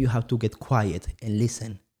 And then you have to get quiet and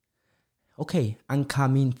listen. Okay, I'm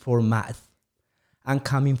coming for math. I'm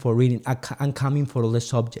coming for reading. I'm coming for all the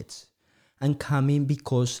subjects. I'm coming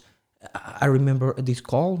because I remember this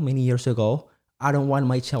call many years ago. I don't want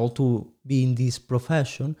my child to be in this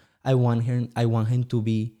profession. I want him to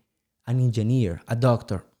be an engineer, a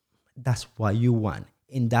doctor. That's what you want.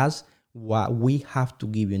 And that's what we have to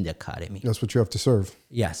give you in the academy. That's what you have to serve.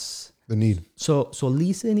 Yes. The need. So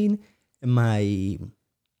listening my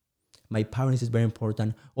parents is very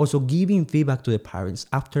important. Also giving feedback to the parents.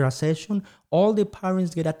 After a session, all the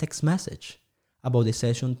parents get a text message about the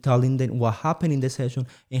session, telling them what happened in the session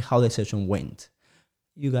and how the session went.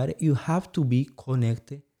 You got it. You have to be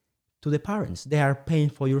connected to the parents. They are paying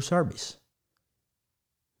for your service.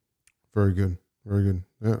 Very good. Very good.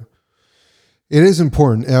 Yeah. It is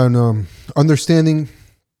important. And understanding,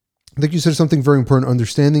 I think you said something very important,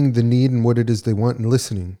 understanding the need and what it is they want and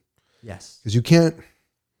listening. Yes. Because you can't,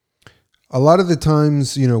 a lot of the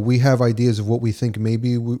times, we have ideas of what we think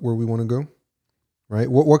maybe where we want to go, right?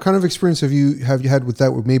 What kind of experience have you had with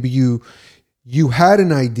that? Where maybe you had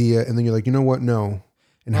an idea and then you're like, you know what? No.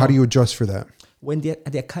 And how do you adjust for that? When the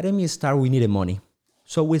academy started, we needed money.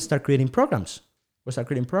 So we start creating programs.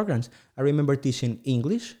 I remember teaching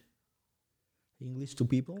English to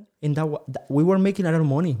people. And we were making a lot of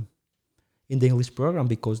money in the English program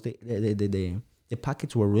because the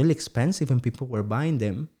packets were really expensive and people were buying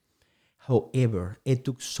them. However, it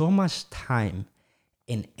took so much time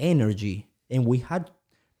and energy, and we had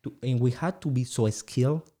to be so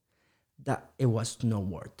skilled that it was not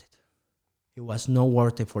worth it. It was not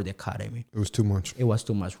worth it for the academy. It was too much. It was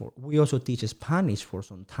too much work. We also teach Spanish for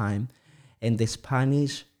some time, and the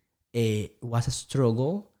Spanish was a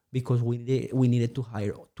struggle because we needed to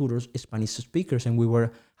hire tutors, Spanish speakers, and we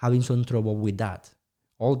were having some trouble with that.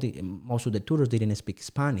 Most of the tutors didn't speak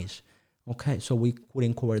Spanish. Okay, so we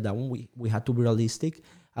couldn't cover that one. We had to be realistic.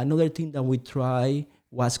 Another thing that we tried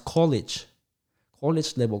was college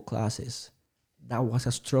level classes. That was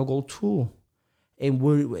a struggle too. And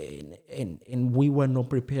we were not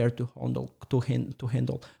prepared to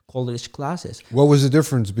handle college classes. What was the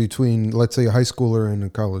difference between, let's say, a high schooler and a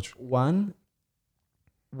college? One,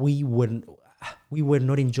 we were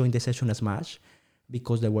not enjoying the session as much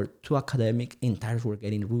because they were too academic and tires were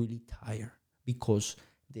getting really tired because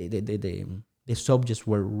the subjects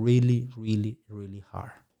were really, really, really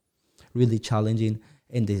hard, really challenging,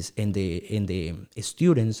 and the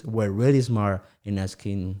students were really smart and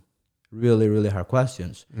asking really, really hard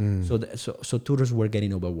questions. So tutors were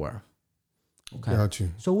getting overwhelmed. Okay. Got you.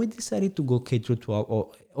 So we decided to go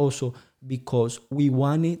K-12 also because we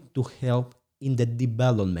wanted to help in the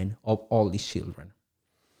development of all these children.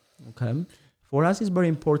 Okay. For us, it's very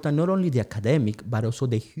important, not only the academic, but also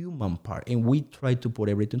the human part. And we try to put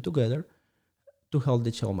everything together to help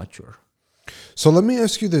the child mature. So let me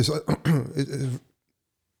ask you this. I'm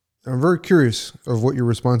very curious of what your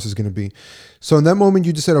response is going to be. So in that moment,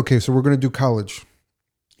 you just said, okay, so we're going to do college.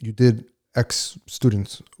 You did X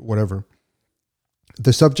students, whatever.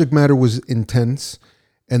 The subject matter was intense.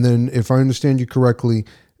 And then if I understand you correctly,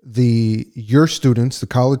 your students, the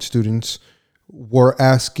college students, were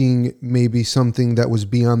asking maybe something that was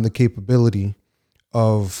beyond the capability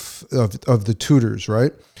of the tutors,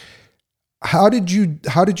 right? How did you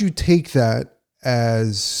take that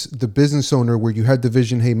as the business owner, where you had the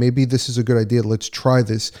vision, hey, maybe this is a good idea, let's try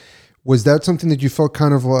this? Was that something that you felt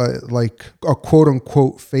kind of like a quote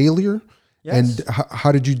unquote failure? Yes. And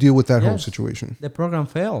how did you deal with that whole situation? The program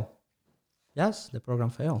failed. Yes, the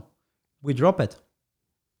program failed. We drop it.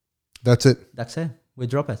 That's it. We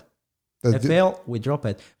drop it. It failed, we drop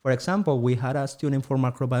it. For example, we had a student for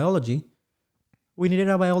microbiology. We needed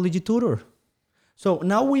a biology tutor. So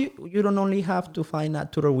now you don't only have to find a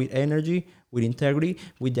tutor with energy, with integrity,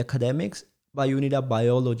 with the academics, but you need a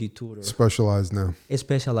biology tutor. Specialized now.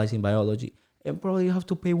 Specialized in biology. And probably you have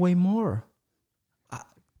to pay way more.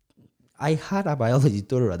 I had a biology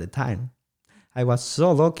tutor at the time. I was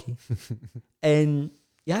so lucky. And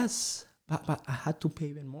yes, but I had to pay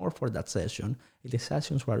even more for that session. The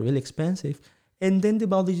sessions were really expensive. And then the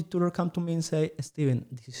biology tutor come to me and say, Steven,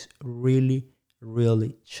 this is really,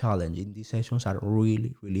 really challenging. These sessions are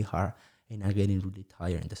really, really hard, and I'm getting really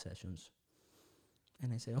tired in the sessions.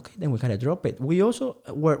 And I said, okay, then we gotta drop it. We also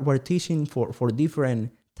were teaching for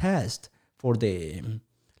different tests, for the,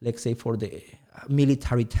 let's say, for the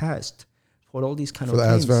military test, for all these kind For of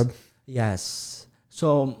the things. ASVAB? Yes.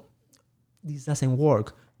 So this doesn't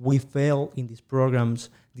work. We fail in these programs.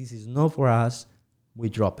 This is not for us. We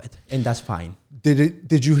drop it, and that's fine.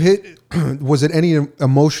 Did you hit? Was it any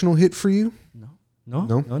emotional hit for you? No,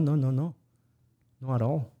 No? not at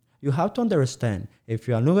all. You have to understand, if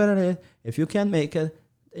you are not at it, if you can't make it,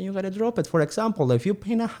 then you gotta drop it. For example, if you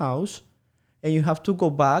paint a house and you have to go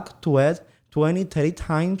back to it 20, 30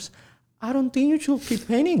 times, I don't think you should keep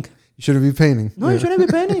painting. You shouldn't be painting. No, you shouldn't be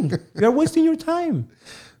painting. You're wasting your time.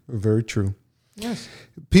 Very true. Yes.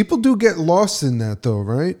 People do get lost in that, though,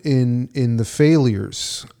 right? In the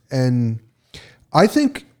failures, and I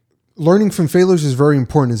think learning from failures is very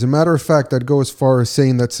important. As a matter of fact, I'd go as far as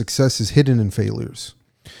saying that success is hidden in failures.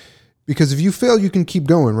 Because if you fail, you can keep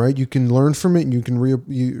going, right? You can learn from it and you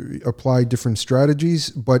can apply different strategies.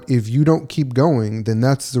 But if you don't keep going, then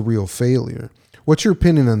that's the real failure. What's your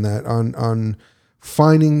opinion on that? On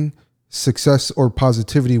finding success or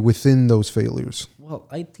positivity within those failures? Well,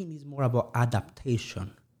 I think it's more about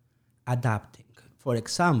adaptation. Adapting. For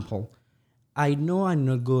example, I know I'm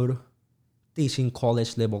not good teaching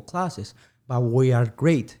college level classes, but we are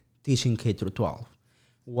great teaching K through 12.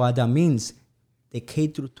 What that means, the K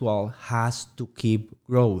through 12 has to keep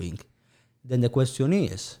growing. Then the question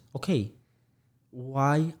is, okay,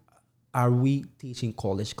 why are we teaching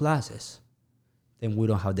college classes? Then we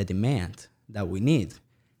don't have the demand that we need.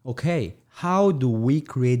 Okay, how do we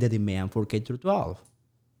create the demand for K through 12?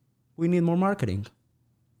 We need more marketing.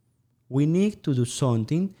 We need to do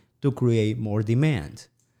something to create more demand.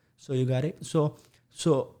 So you got it? So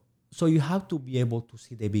you have to be able to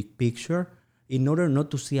see the big picture in order not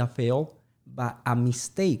to see a fail, but a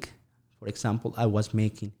mistake, for example, I was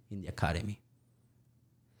making in the academy.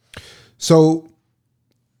 So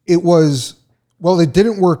it was, well, it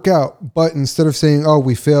didn't work out, but instead of saying, oh,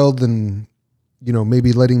 we failed and,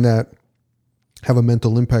 maybe letting that have a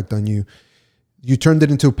mental impact on you, you turned it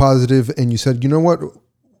into a positive and you said, you know what?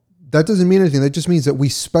 That doesn't mean anything. That just means that we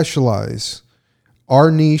specialize. Our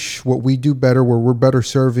niche, what we do better, where we're better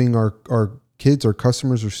serving our kids, our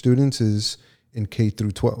customers, or students is in K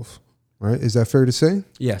through 12, right? Is that fair to say?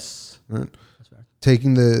 Yes. Right. That's right.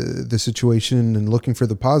 Taking the situation and looking for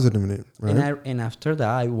the positive in it, right? And after that,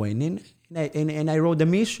 I went in and I wrote the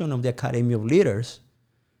mission of the Academy of Leaders.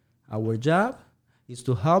 Our job is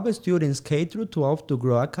to help students K through 12 to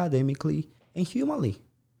grow academically and humanly.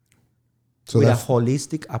 So with a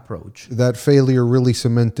holistic approach. That failure really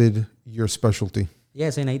cemented your specialty.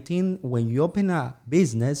 Yes, and I think when you open a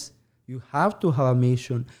business, you have to have a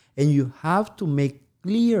mission and you have to make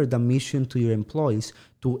clear the mission to your employees,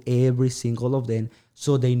 to every single of them,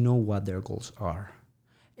 so they know what their goals are.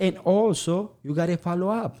 And also, you got to follow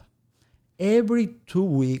up. Every 2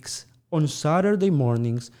 weeks, on Saturday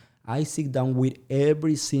mornings, I sit down with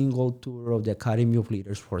every single tour of the Academy of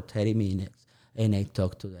Leaders for 30 minutes, and I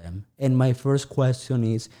talk to them. And my first question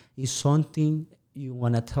is something you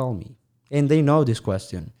want to tell me? And they know this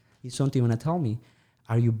question. Is something you want to tell me?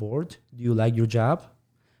 Are you bored? Do you like your job?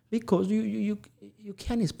 Because you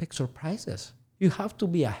can't expect surprises. You have to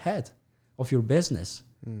be ahead of your business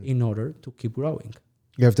in order to keep growing.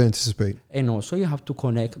 You have to anticipate. And also you have to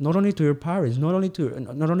connect not only to your parents, not only to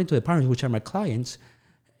the parents, which are my clients,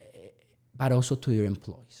 but also to your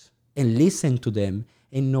employees. And listen to them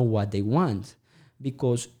and know what they want.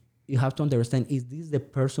 Because you have to understand, is this the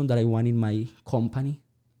person that I want in my company?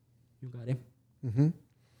 You got it? Mm-hmm.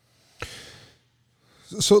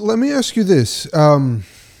 So let me ask you this.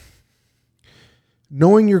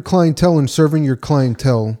 Knowing your clientele and serving your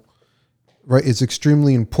clientele, right, is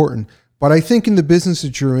extremely important. But I think in the business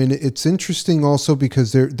that you're in, it's interesting also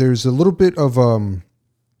because there's a little bit of,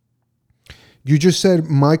 you just said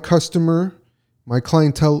my clientele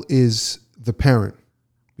is the parent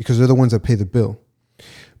because they're the ones that pay the bill.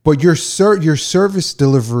 But your service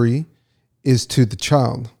delivery is to the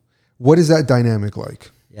child. What is that dynamic like?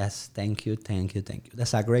 Yes, thank you.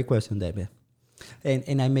 That's a great question, David.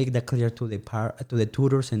 And I make that clear to the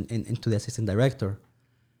tutors and to the assistant director.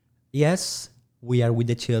 Yes, we are with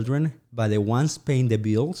the children, but the ones paying the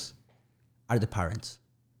bills are the parents.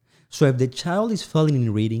 So if the child is failing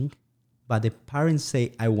in reading, but the parents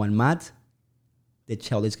say, I want math, the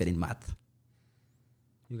child is getting math.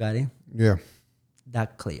 You got it? Yeah.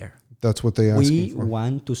 that clear. That's what they ask We for.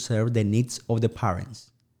 want to serve the needs of the parents,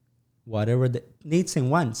 whatever the needs and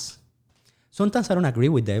wants. Sometimes I don't agree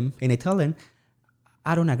with them, and I tell them,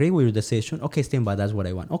 I don't agree with your decision. Okay, stand by. That's what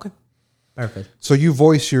I want. Okay, perfect. So you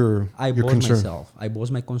voice your voice concern. myself. I voice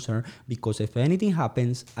my concern because if anything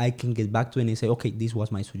happens, I can get back to it and say, okay, this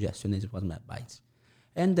was my suggestion. This was my advice.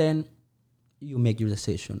 And then you make your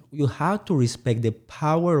decision. You have to respect the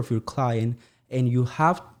power of your client, and you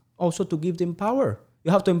have also to give them power. You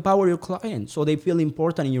have to empower your client so they feel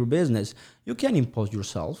important in your business. You can't impose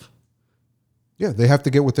yourself. Yeah, they have to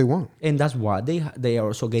get what they want. And that's why they are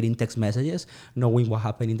also getting text messages knowing what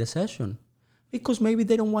happened in the session. Because maybe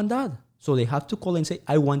they don't want that. So they have to call and say,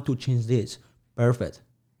 I want to change this. Perfect.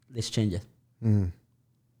 Let's change it.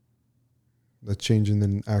 That's changing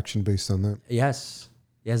the action based on that. Yes.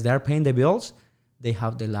 Yes, they are paying the bills. They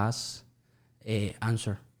have the last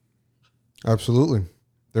answer. Absolutely.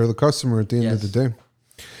 They're the customer at the end of Yes. the day.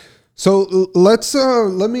 So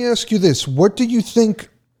let me ask you this. What do you think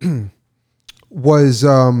was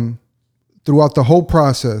throughout the whole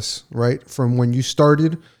process, right? From when you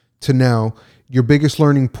started to now, your biggest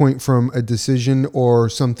learning point from a decision or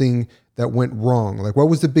something that went wrong? Like, what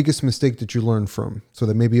was the biggest mistake that you learned from so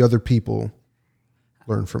that maybe other people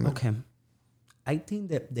learn from it? Okay. I think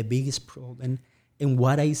that the biggest problem, and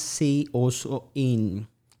what I see also in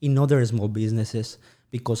other small businesses,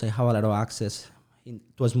 because I have a lot of access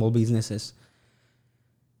to small businesses,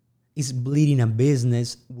 is bleeding a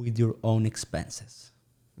business with your own expenses.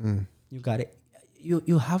 You got it.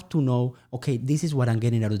 You have to know, okay, this is what I'm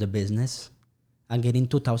getting out of the business. I'm getting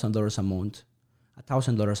 $2,000 a month,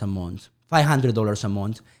 $1,000 a month, $500 a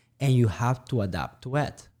month, and you have to adapt to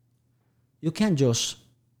it. You can't just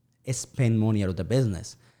spend money out of the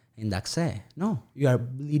business and that's it. No, you are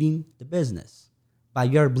bleeding the business, but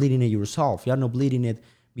you are bleeding it yourself. You are not bleeding it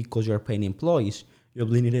because you are paying employees. You're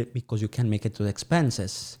bleeding it because you can't make it to the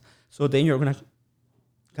expenses. So then you're gonna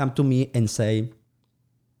come to me and say,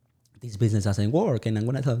 this business doesn't work. And I'm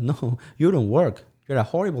going to tell them, no, you don't work. You're a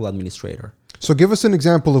horrible administrator. So give us an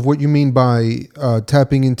example of what you mean by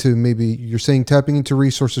tapping into, maybe you're saying tapping into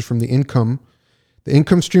resources from the income. The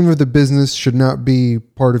income stream of the business should not be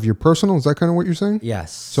part of your personal. Is that kind of what you're saying?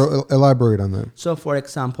 Yes. So elaborate on that. So for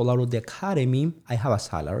example, out of the academy, I have a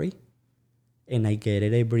salary and I get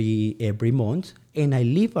it every month and I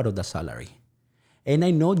live out of the salary. And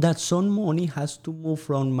I know that some money has to move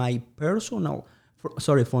from my personal,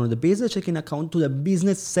 from the business checking account to the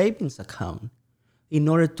business savings account in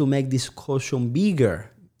order to make this cushion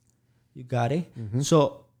bigger. You got it? Mm-hmm.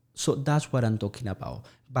 So that's what I'm talking about.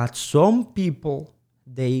 But some people,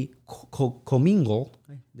 they commingle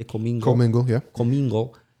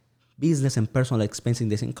business and personal expense in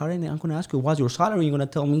the same car. And I'm going to ask you, what's your salary? You're going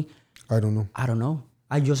to tell me, I don't know.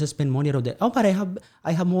 I just spend money out of the. Oh, but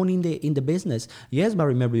I have money in the business. Yes, but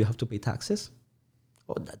remember you have to pay taxes.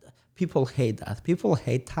 Oh, people hate that. People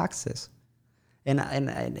hate taxes, and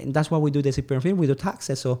that's why we do the CPM. We do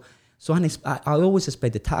taxes. So I always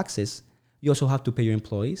expect the taxes. You also have to pay your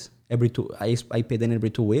employees every two. I pay them every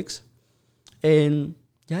 2 weeks, and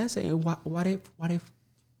yes. And what if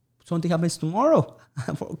something happens tomorrow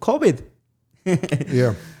for COVID?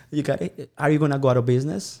 Yeah, you got it. Are you gonna go out of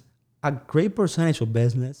business? A great percentage of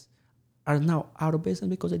business are now out of business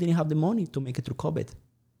because they didn't have the money to make it through COVID.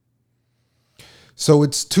 So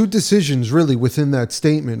it's two decisions really within that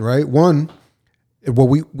statement, right? One, well,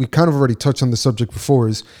 we kind of already touched on the subject before,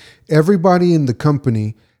 is everybody in the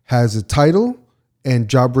company has a title and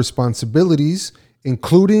job responsibilities,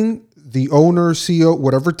 including the owner, CEO,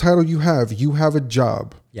 whatever title you have a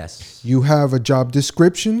job. Yes. You have a job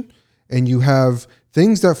description and you have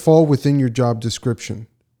things that fall within your job description.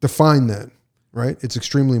 Define that, right? It's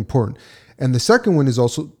extremely important. And the second one is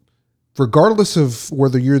also, regardless of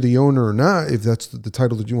whether you're the owner or not, if that's the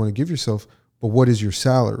title that you want to give yourself, but what is your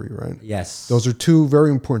salary, right? Yes. Those are two very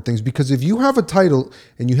important things, because if you have a title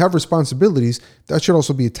and you have responsibilities, that should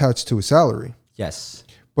also be attached to a salary. Yes.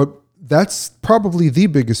 But that's probably the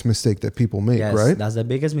biggest mistake that people make, yes, right? That's the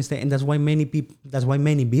biggest mistake. And that's why many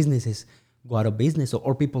businesses go out of business,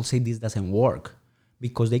 or people say this doesn't work,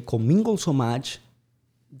 because they commingle so much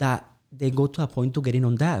that they go to a point to getting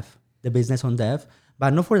on debt, the business on debt,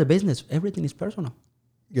 but not for the business. Everything is personal.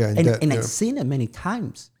 Yeah, and I've seen it many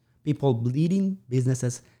times. People bleeding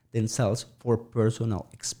businesses themselves for personal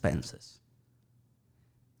expenses.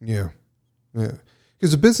 Yeah.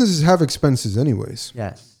 Because the businesses have expenses anyways.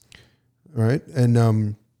 Yes. Right?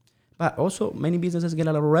 And but also many businesses get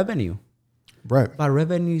a lot of revenue. Right. But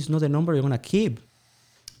revenue is not the number you're gonna keep.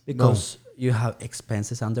 Because You have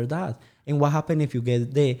expenses under that. And what happens if you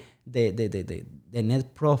get the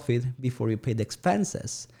net profit before you pay the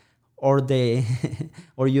expenses? Or the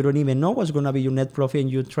or you don't even know what's gonna be your net profit and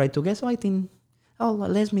you try to guess, I think,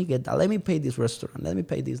 let me get that. Let me pay this restaurant. Let me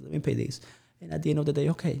pay this. Let me pay this. And at the end of the day,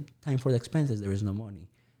 okay, time for the expenses. There is no money.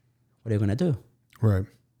 What are you gonna do? Right.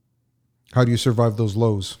 How do you survive those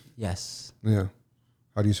lows? Yes. Yeah.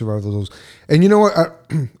 How do you survive those lows? And you know what?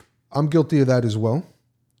 I'm guilty of that as well,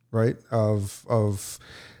 right? Of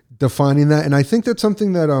defining that. And I think that's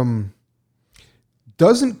something that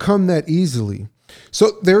doesn't come that easily.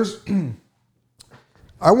 So there's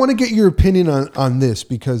I want to get your opinion on this,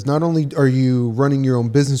 because not only are you running your own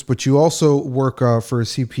business, but you also work for a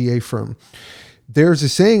CPA firm. There's a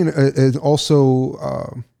saying, and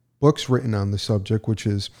also books written on the subject, which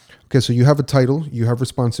is, okay, so you have a title, you have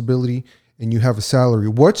responsibility, and you have a salary.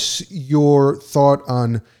 What's your thought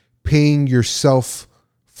on paying yourself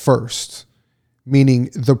first? Meaning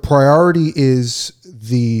the priority is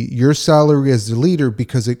your salary as the leader,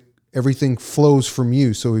 because everything flows from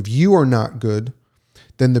you. So if you are not good,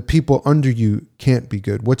 then the people under you can't be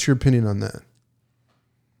good. What's your opinion on that?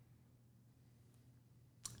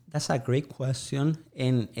 That's a great question.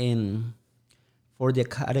 And for the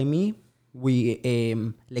academy,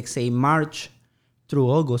 we let's say March through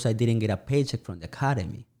August, I didn't get a paycheck from the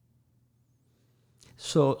academy.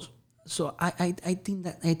 So I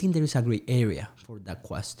think there is a gray area for that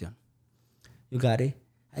question. You got it?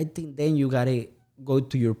 I think then you gotta go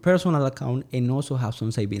to your personal account and also have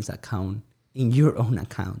some savings account in your own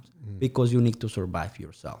account, because you need to survive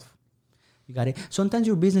yourself. You got it? Sometimes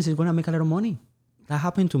your business is gonna make a lot of money. That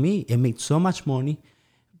happened to me. It made so much money,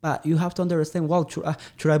 but you have to understand, well,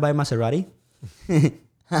 should I buy Maserati?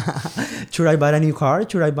 Should I buy a new car?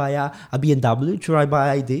 Should I buy a BMW? Should I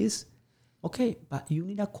buy this? Okay, but you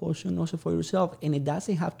need a caution also for yourself, and it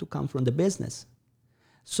doesn't have to come from the business.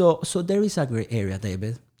 So there is a gray area,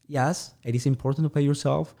 David. Yes, it is important to pay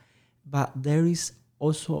yourself, but there is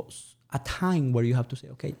also a time where you have to say,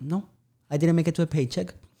 okay, no, I didn't make it to a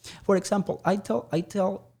paycheck. For example, I tell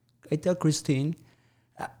Christine,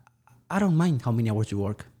 I don't mind how many hours you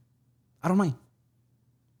work. I don't mind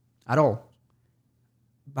at all.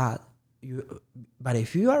 But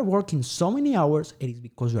if you are working so many hours, it is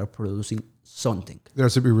because you are producing something. There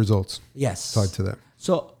has to be results. Yes. Tied to that.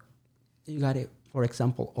 So you got it. For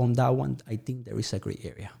example, on that one, I think there is a gray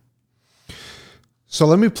area. So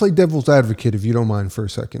let me play devil's advocate, if you don't mind, for a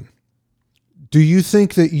second. Do you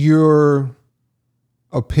think that your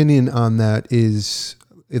opinion on that is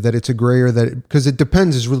that it's a gray area, because it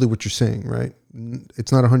depends is really what you're saying, right?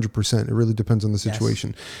 It's not 100%. It really depends on the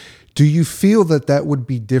situation. Yes. Do you feel that would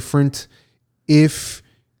be different if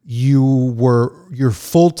your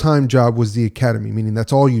full-time job was the academy, meaning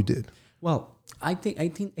that's all you did? Well, I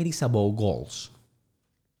think it is about goals.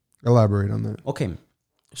 Elaborate on that. Okay.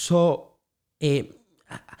 So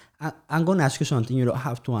I'm going to ask you something. You don't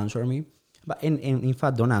have to answer me. But in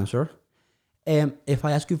fact, don't answer. If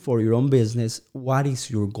I ask you for your own business, what is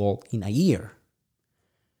your goal in a year?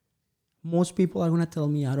 Most people are going to tell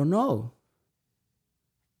me, I don't know.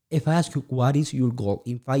 If I ask you, what is your goal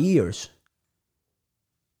in 5 years?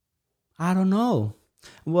 I don't know.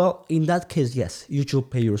 Well, in that case, yes, you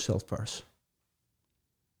should pay yourself first.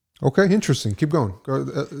 Okay, interesting. Keep going. But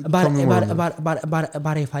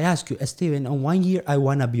if I ask you, Steven, on 1 year, I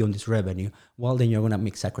want to be on this revenue, well, then you're going to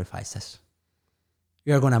make sacrifices.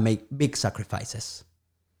 You're going to make big sacrifices.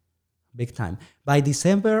 Big time. By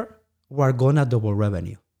December, we're going to double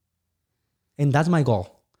revenue. And that's my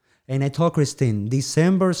goal. And I told Christine,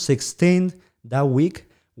 December 16th, that week,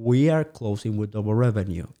 we are closing with double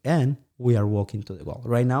revenue. And we are walking to the goal.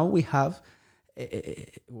 Right now,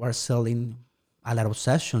 we're selling a lot of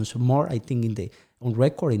sessions, more, I think, on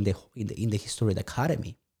record in the history of the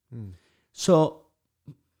academy. So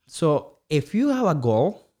if you have a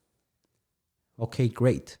goal, okay,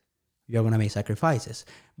 great. You're going to make sacrifices.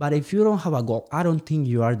 But if you don't have a goal, I don't think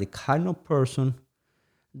you are the kind of person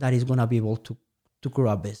that is going to be able to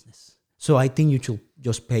grow a business. So I think you should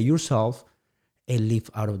just pay yourself and live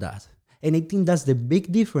out of that. And I think that's the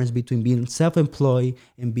big difference between being self-employed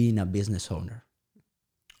and being a business owner.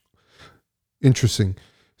 Interesting.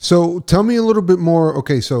 So tell me a little bit more.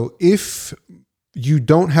 Okay, so if you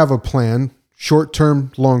don't have a plan,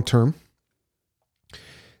 short-term, long-term,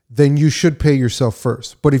 then you should pay yourself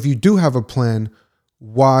first. But if you do have a plan,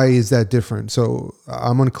 why is that different? So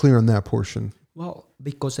I'm unclear on that portion. Well,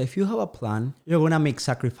 because if you have a plan, you're going to make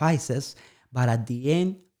sacrifices. But at the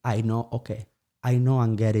end, I know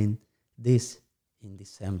I'm getting this in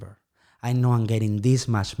December. I know I'm getting this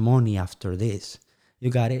much money after this. You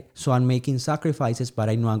got it? So I'm making sacrifices, but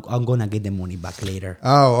I know I'm going to get the money back later.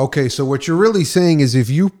 Oh, okay. So what you're really saying is if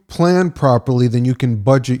you plan properly, then you can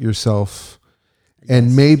budget yourself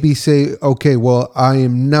and maybe say, okay, well, I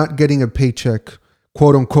am not getting a paycheck,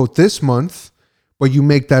 quote unquote, this month, but you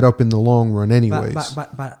make that up in the long run anyways.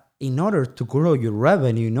 But in order to grow your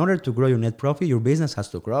revenue, in order to grow your net profit, your business has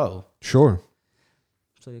to grow. Sure.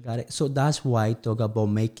 So you got it. So that's why I talk about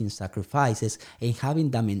making sacrifices and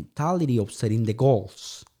having the mentality of setting the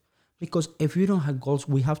goals. Because if you don't have goals,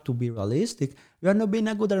 we have to be realistic. You are not being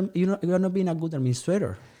a good, you are not being a good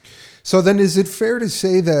administrator. So then is it fair to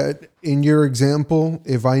say that in your example,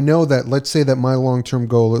 if I know that, let's say that my long-term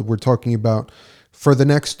goal that we're talking about for the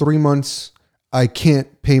next 3 months, I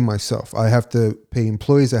can't pay myself. I have to pay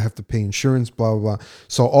employees. I have to pay insurance, blah, blah, blah.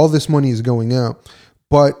 So all this money is going out.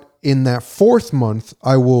 But in that 4th month,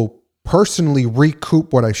 I will personally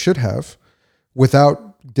recoup what I should have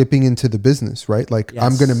without dipping into the business, right? Like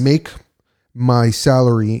I'm going to make my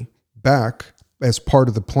salary back as part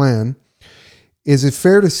of the plan. Is it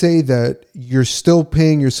fair to say that you're still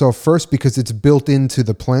paying yourself first because it's built into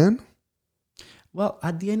the plan? Well,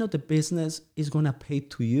 at the end of the business, it's going to pay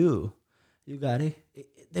to you. You got it?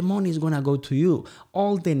 The money is going to go to you.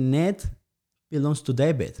 All the net belongs to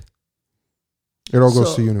David. It all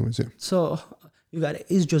goes to you anyways, yeah. So you got it.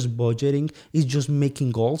 It's just budgeting. It's just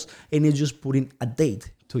making goals, and it's just putting a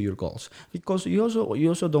date to your goals. Because you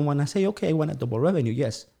also don't want to say, okay, I want to double revenue.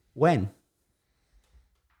 Yes. When?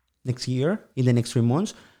 Next year? In the next 3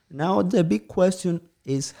 months? Now the big question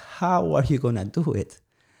is, how are you gonna do it?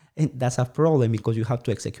 And that's a problem because you have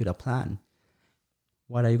to execute a plan.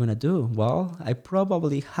 What are you gonna do? Well, I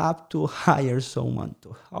probably have to hire someone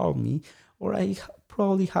to help me, or I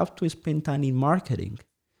probably have to spend time in marketing.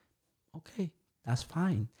 Okay, that's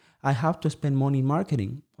fine. I have to spend money in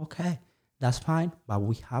marketing. Okay, that's fine. But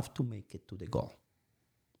we have to make it to the goal.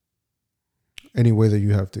 Any way that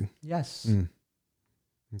you have to. Yes.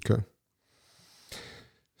 Okay.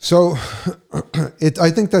 So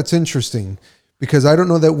I think that's interesting because I don't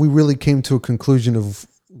know that we really came to a conclusion of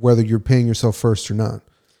whether you're paying yourself first or not.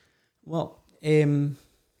 Well, and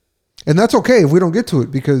that's okay if we don't get to it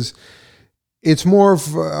because it's more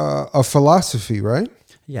of a philosophy, right?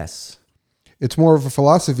 Yes. It's more of a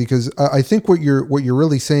philosophy because I think what you're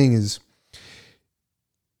really saying is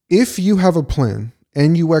if you have a plan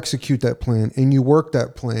and you execute that plan and you work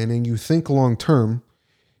that plan and you think long term,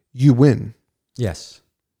 you win. Yes.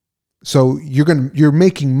 So you're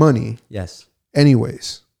making money. Yes.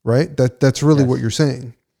 Anyways, right? That's really what you're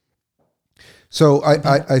saying. So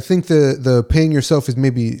I think the paying yourself is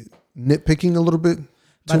maybe nitpicking a little bit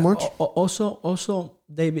too much. Also,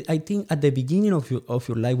 David, I think at the beginning of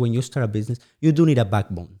your life, when you start a business, you do need a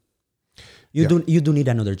backbone. You do need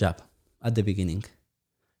another job at the beginning.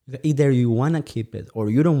 Either you want to keep it or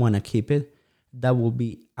you don't want to keep it. That will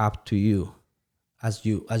be up to you as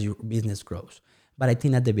your business grows. But I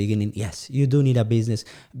think at the beginning, yes, you do need a business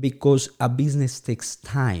because a business takes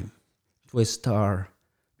time to start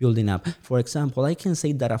building up. For example, I can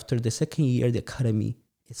say that after the 2nd year, the academy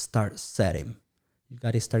starts setting. You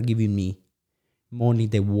got to start giving me money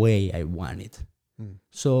the way I want it.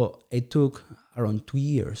 So it took around 2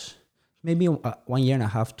 years, maybe 1 year and a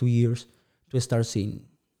half, 2 years to start seeing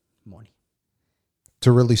money.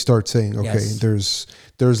 To really start saying, okay,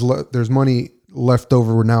 there's money left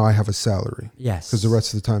over where now I have a salary. Yes. Because the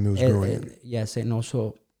rest of the time it was growing. Yes, and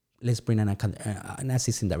also let's bring an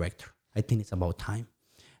assistant director. I think it's about time.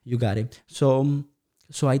 You got it. So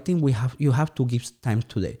I think you have to give time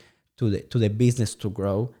to the business to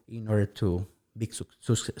grow in order to be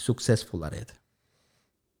successful at it.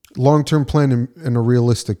 Long-term plan and a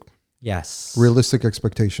realistic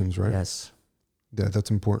expectations, right? Yes. Yeah, that's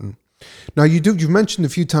important. Now you've mentioned a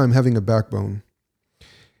few times having a backbone,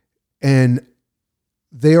 and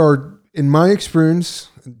they are, in my experience,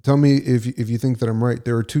 tell me if you think that I'm right,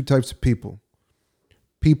 there are 2 types of people.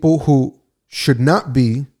 People who should not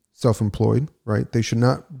be self-employed, right? They should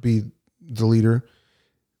not be the leader.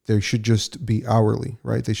 They should just be hourly,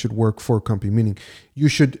 right? They should work for a company, meaning you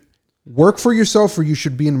should work for yourself or you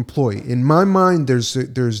should be an employee. In my mind,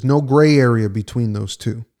 there's no gray area between those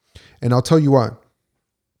 2. And I'll tell you why.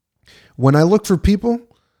 When I look for people,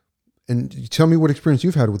 and you tell me what experience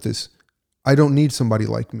you've had with this, I don't need somebody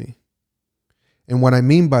like me. And what I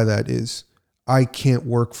mean by that is I can't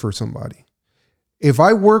work for somebody. If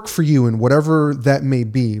I work for you and whatever that may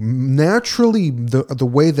be, naturally the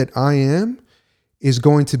way that I am is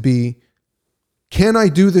going to be, can I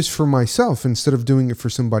do this for myself instead of doing it for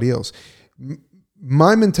somebody else?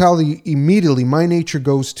 My mentality immediately, my nature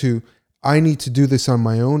goes to, I need to do this on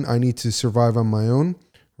my own. I need to survive on my own,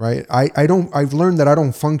 right? I've learned that I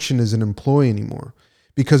don't function as an employee anymore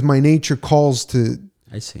because my nature calls to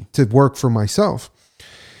work for myself.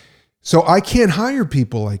 So I can't hire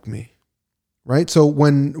people like me, right? So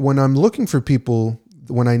when I'm looking for people,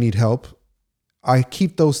 when I need help, I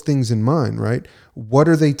keep those things in mind, right? What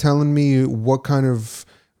are they telling me? What kind of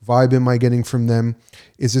vibe am I getting from them?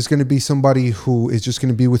 Is this going to be somebody who is just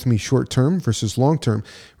going to be with me short term versus long term,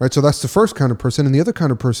 right? So that's the first kind of person. And the other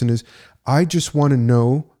kind of person is, I just want to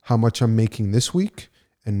know how much I'm making this week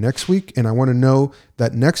and next week. And I want to know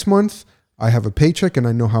that next month I have a paycheck and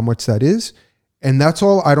I know how much that is. And that's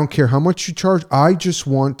all. I don't care how much you charge. I just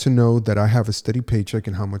want to know that I have a steady paycheck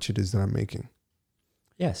and how much it is that I'm making.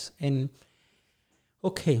 Yes. And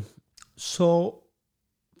okay. So,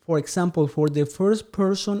 for example, for the first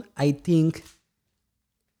person, I think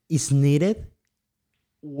is needed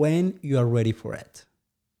when you are ready for it.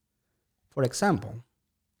 For example,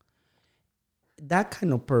 that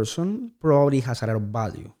kind of person probably has a lot of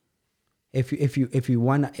value. If you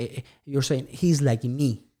want, you're saying he's like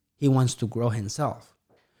me. He wants to grow himself.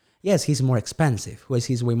 Yes, he's more expensive. Well,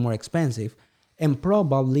 he's way more expensive, and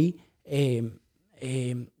probably you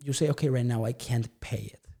say, okay, right now I can't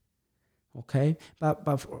pay it. Okay,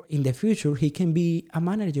 but in the future he can be a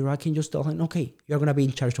manager. I can just tell him, okay, you're gonna be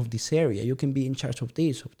in charge of this area. You can be in charge of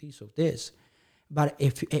this, of this, of this. But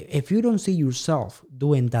if you don't see yourself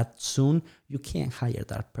doing that soon, you can't hire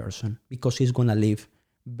that person because he's gonna leave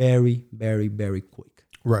very, very, very quick.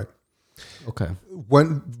 Right. Okay.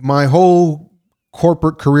 When my whole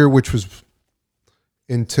corporate career, which was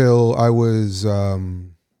until I was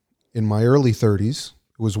in my early 30s,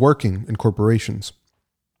 was working in corporations.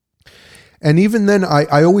 And even then,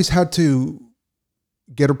 I always had to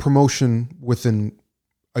get a promotion within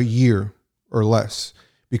a year or less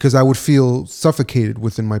because I would feel suffocated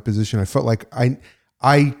within my position. I felt like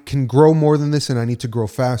I can grow more than this and I need to grow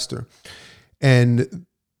faster. And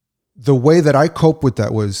the way that I cope with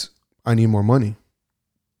that was I need more money,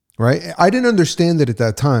 right? I didn't understand it at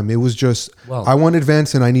that time. It was just, I want to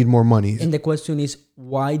advance and I need more money. And the question is,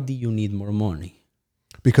 why do you need more money?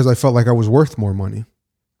 Because I felt like I was worth more money.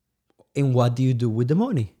 And what do you do with the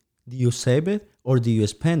money? Do you save it or do you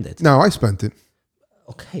spend it? No, I spent it.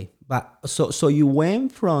 Okay. But so you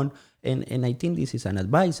went from, and I think this is an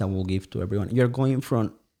advice I will give to everyone. You're going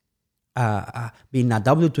from being a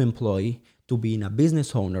W-2 employee to being a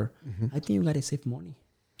business owner. Mm-hmm. I think you got to save money.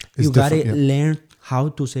 You got to learn how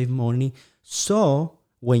to save money. So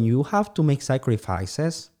when you have to make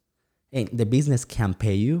sacrifices and the business can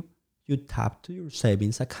pay you, you tap to your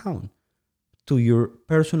savings account, to your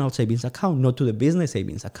personal savings account, not to the business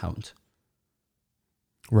savings account.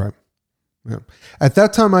 Right. Yeah. At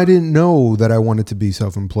that time, I didn't know that I wanted to be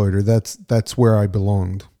self-employed, or that's where I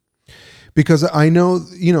belonged. Because I know,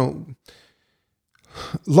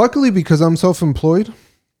 luckily because I'm self-employed,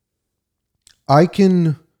 I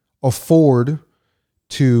can afford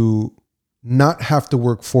to not have to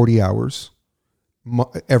work 40 hours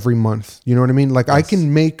every month. You know what I mean? Like yes. I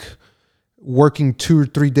can make working 2 or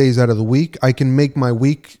 3 days out of the week, I can make my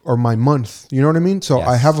week or my month. You know what I mean? So yes.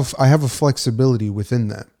 I have a flexibility within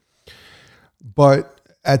that. But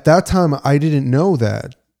at that time, I didn't know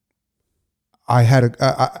that. I had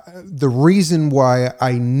the reason why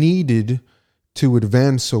I needed to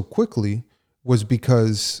advance so quickly was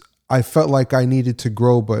because I felt like I needed to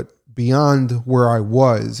grow, but beyond where I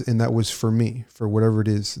was, and that was for me, for whatever it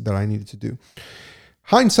is that I needed to do.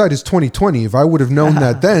 Hindsight is 20/20. If I would have known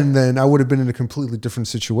that then I would have been in a completely different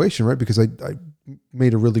situation, right? Because I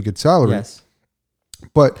made a really good salary. Yes.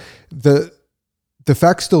 But the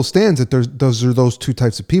fact still stands that those are those two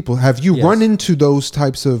types of people. Have you run into those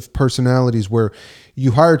types of personalities where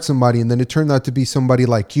you hired somebody and then it turned out to be somebody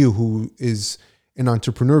like you who is an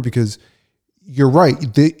entrepreneur? Because you're right.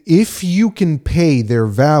 If you can pay their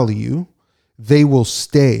value, they will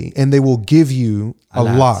stay and they will give you a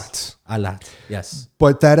lot. A lot, yes.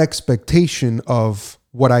 But that expectation of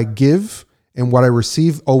what I give and what I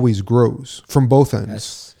receive always grows from both ends.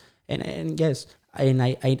 Yes. And yes, and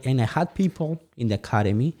I had people in the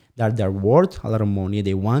academy that they're worth a lot of money.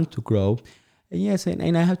 They want to grow. And yes,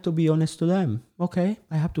 and I have to be honest to them. Okay,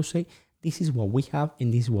 I have to say, this is what we have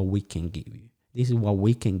and this is what we can give you. This is what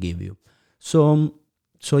we can give you. So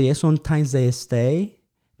yes, sometimes they stay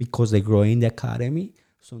because they grow in the academy.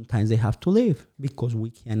 Sometimes they have to leave because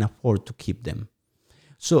we can't afford to keep them.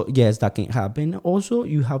 So yes, that can happen. Also,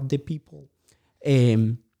 you have the people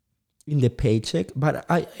in the paycheck. But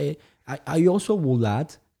I also would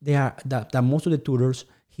add that most of the tutors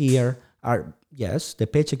here are, yes, the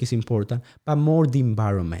paycheck is important, but more the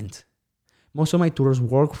environment. Most of my tutors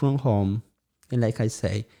work from home. And like I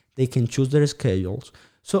say, They can choose their schedules.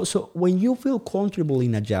 So when you feel comfortable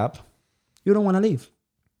in a job, you don't want to leave.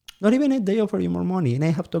 Not even if they offer you more money. And I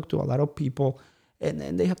have talked to a lot of people,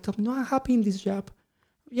 and they have told me, no, I'm happy in this job.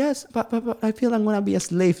 Yes, but I feel I'm going to be a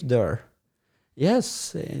slave there.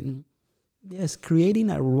 Yes, and yes, creating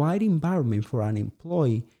a right environment for an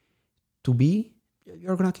employee to be,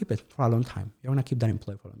 you're going to keep it for a long time. You're going to keep that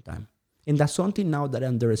employee for a long time. And that's something now that I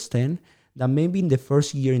understand, that maybe in the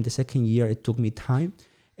first year, in the second year, it took me time.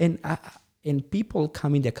 And people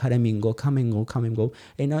come in the academy and go, come and go.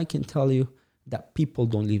 And I can tell you that people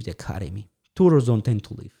don't leave the academy. Tutors don't tend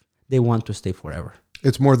to leave. They want to stay forever.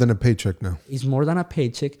 It's more than a paycheck now. It's more than a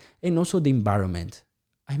paycheck. And also the environment.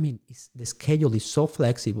 I mean, the schedule is so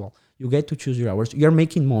flexible. You get to choose your hours. You're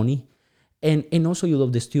making money. And also you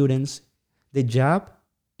love the students. The job,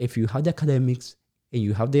 if you have the academics and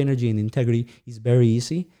you have the energy and integrity, is very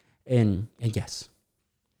easy. And yes.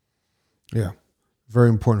 Yeah. Very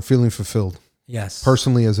important. Feeling fulfilled. Yes.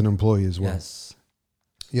 Personally as an employee as well. Yes.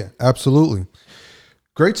 Yeah, absolutely.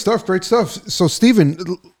 Great stuff. Great stuff. So, Stephen,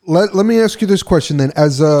 let me ask you this question then,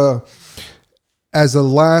 as a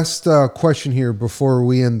last question here before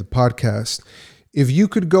we end the podcast. If you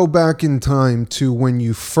could go back in time to when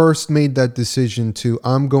you first made that decision to,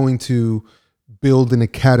 I'm going to build an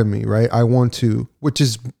academy, right? Which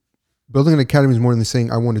is building an academy is more than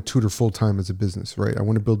saying I want to tutor full time as a business, right? I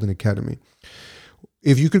want to build an academy.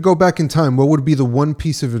 If you could go back in time, what would be the one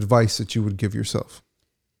piece of advice that you would give yourself?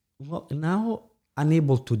 Well, now I'm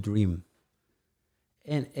able to dream,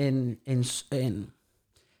 and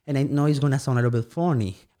I know it's gonna sound a little bit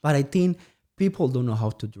funny, but I think people don't know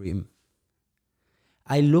how to dream.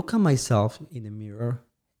 I look at myself in the mirror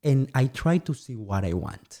and I try to see what I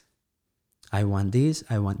want. I want this.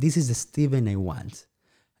 This is the Stephen I want,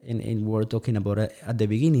 and we're talking about it at the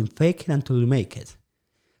beginning: fake it until you make it.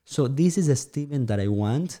 So this is a Stephen that I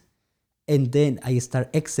want, and then I start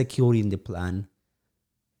executing the plan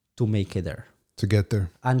to make it there. To get there.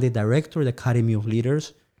 I'm the director of the Academy of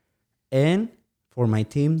Leaders. And for my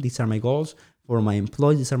team, these are my goals. For my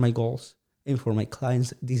employees, these are my goals. And for my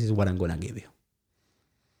clients, this is what I'm going to give you.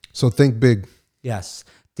 So think big. Yes,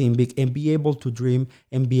 think big and be able to dream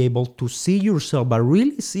and be able to see yourself, but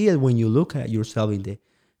really see it when you look at yourself in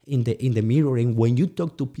the mirror, and when you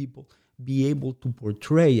talk to people, be able to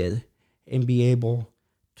portray it and be able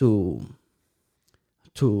to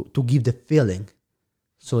give the feeling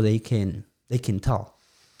so they can tell.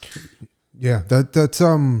 Yeah, that's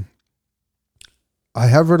I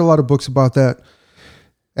have read a lot of books about that,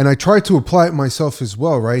 and I try to apply it myself as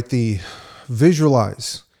well, right? The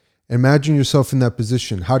visualize, imagine yourself in that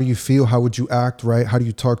position. How do you feel? How would you act, right? How do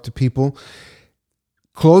you talk to people?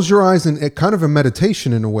 Close your eyes, and it kind of a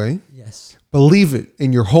meditation in a way. Yes. Believe it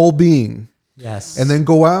in your whole being. Yes. And then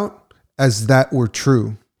go out as that were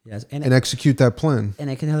true. Yes. And execute that plan. And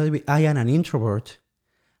I can tell you, I am an introvert.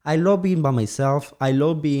 I love being by myself. I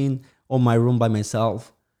love being on my room by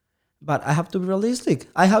myself. But I have to be realistic.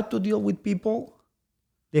 I have to deal with people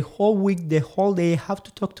the whole week, the whole day. I have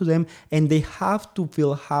to talk to them, and they have to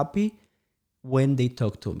feel happy when they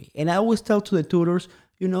talk to me. And I always tell to the tutors,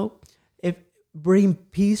 if bring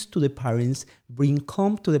peace to the parents, bring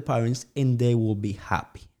calm to the parents, and they will be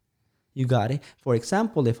happy. You got it? For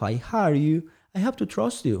example, if I hire you, I have to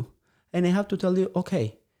trust you. And I have to tell you,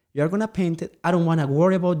 okay, you're going to paint it. I don't want to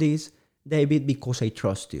worry about this, David, because I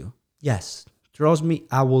trust you. Yes, trust me,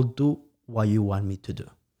 I will do what you want me to do.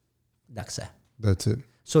 That's it. That's it.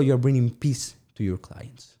 So you're bringing peace to your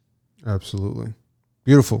clients. Absolutely.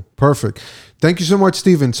 Beautiful. Perfect. Thank you so much,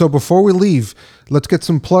 Stephen. So before we leave, let's get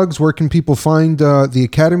some plugs. Where can people find the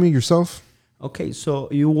Academy, yourself? Okay, so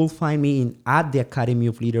you will find me at the Academy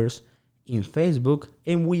of Leaders in Facebook.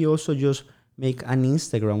 And we also just make an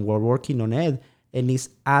Instagram. We're working on it. And it's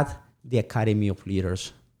at the Academy of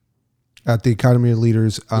Leaders. At the Academy of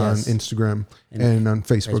Leaders on Yes. Instagram and on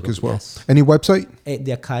Facebook as well. Yes. Any website? At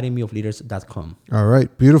theacademyofleaders.com. All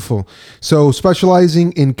right. Beautiful. So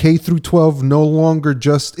specializing in K through 12, no longer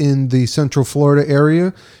just in the Central Florida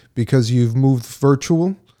area because you've moved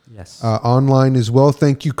virtual. Yes. Online as well.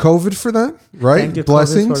 Thank you, COVID, for that. Right? Thank you,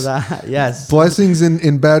 Blessings COVID, for that. Yes. Blessings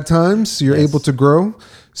in bad times. You're Yes. able to grow.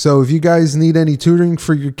 So if you guys need any tutoring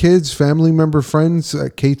for your kids, family member, friends,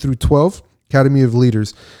 K through 12, Academy of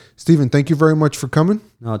Leaders. Stephen, thank you very much for coming.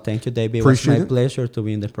 No, thank you, David. Appreciate it was my it. pleasure to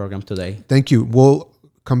be in the program today. Thank you. We'll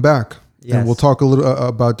come back Yes. and we'll talk a little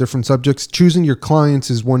about different subjects. Choosing your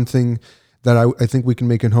clients is one thing that I think we can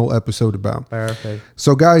make a whole episode about. Perfect.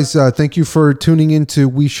 So guys, thank you for tuning into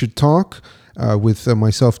We Should Talk with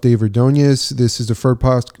myself, Dave Ordonez. This is the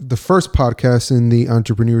first podcast in the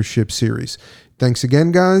entrepreneurship series. Thanks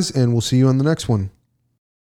again, guys, and we'll see you on the next one.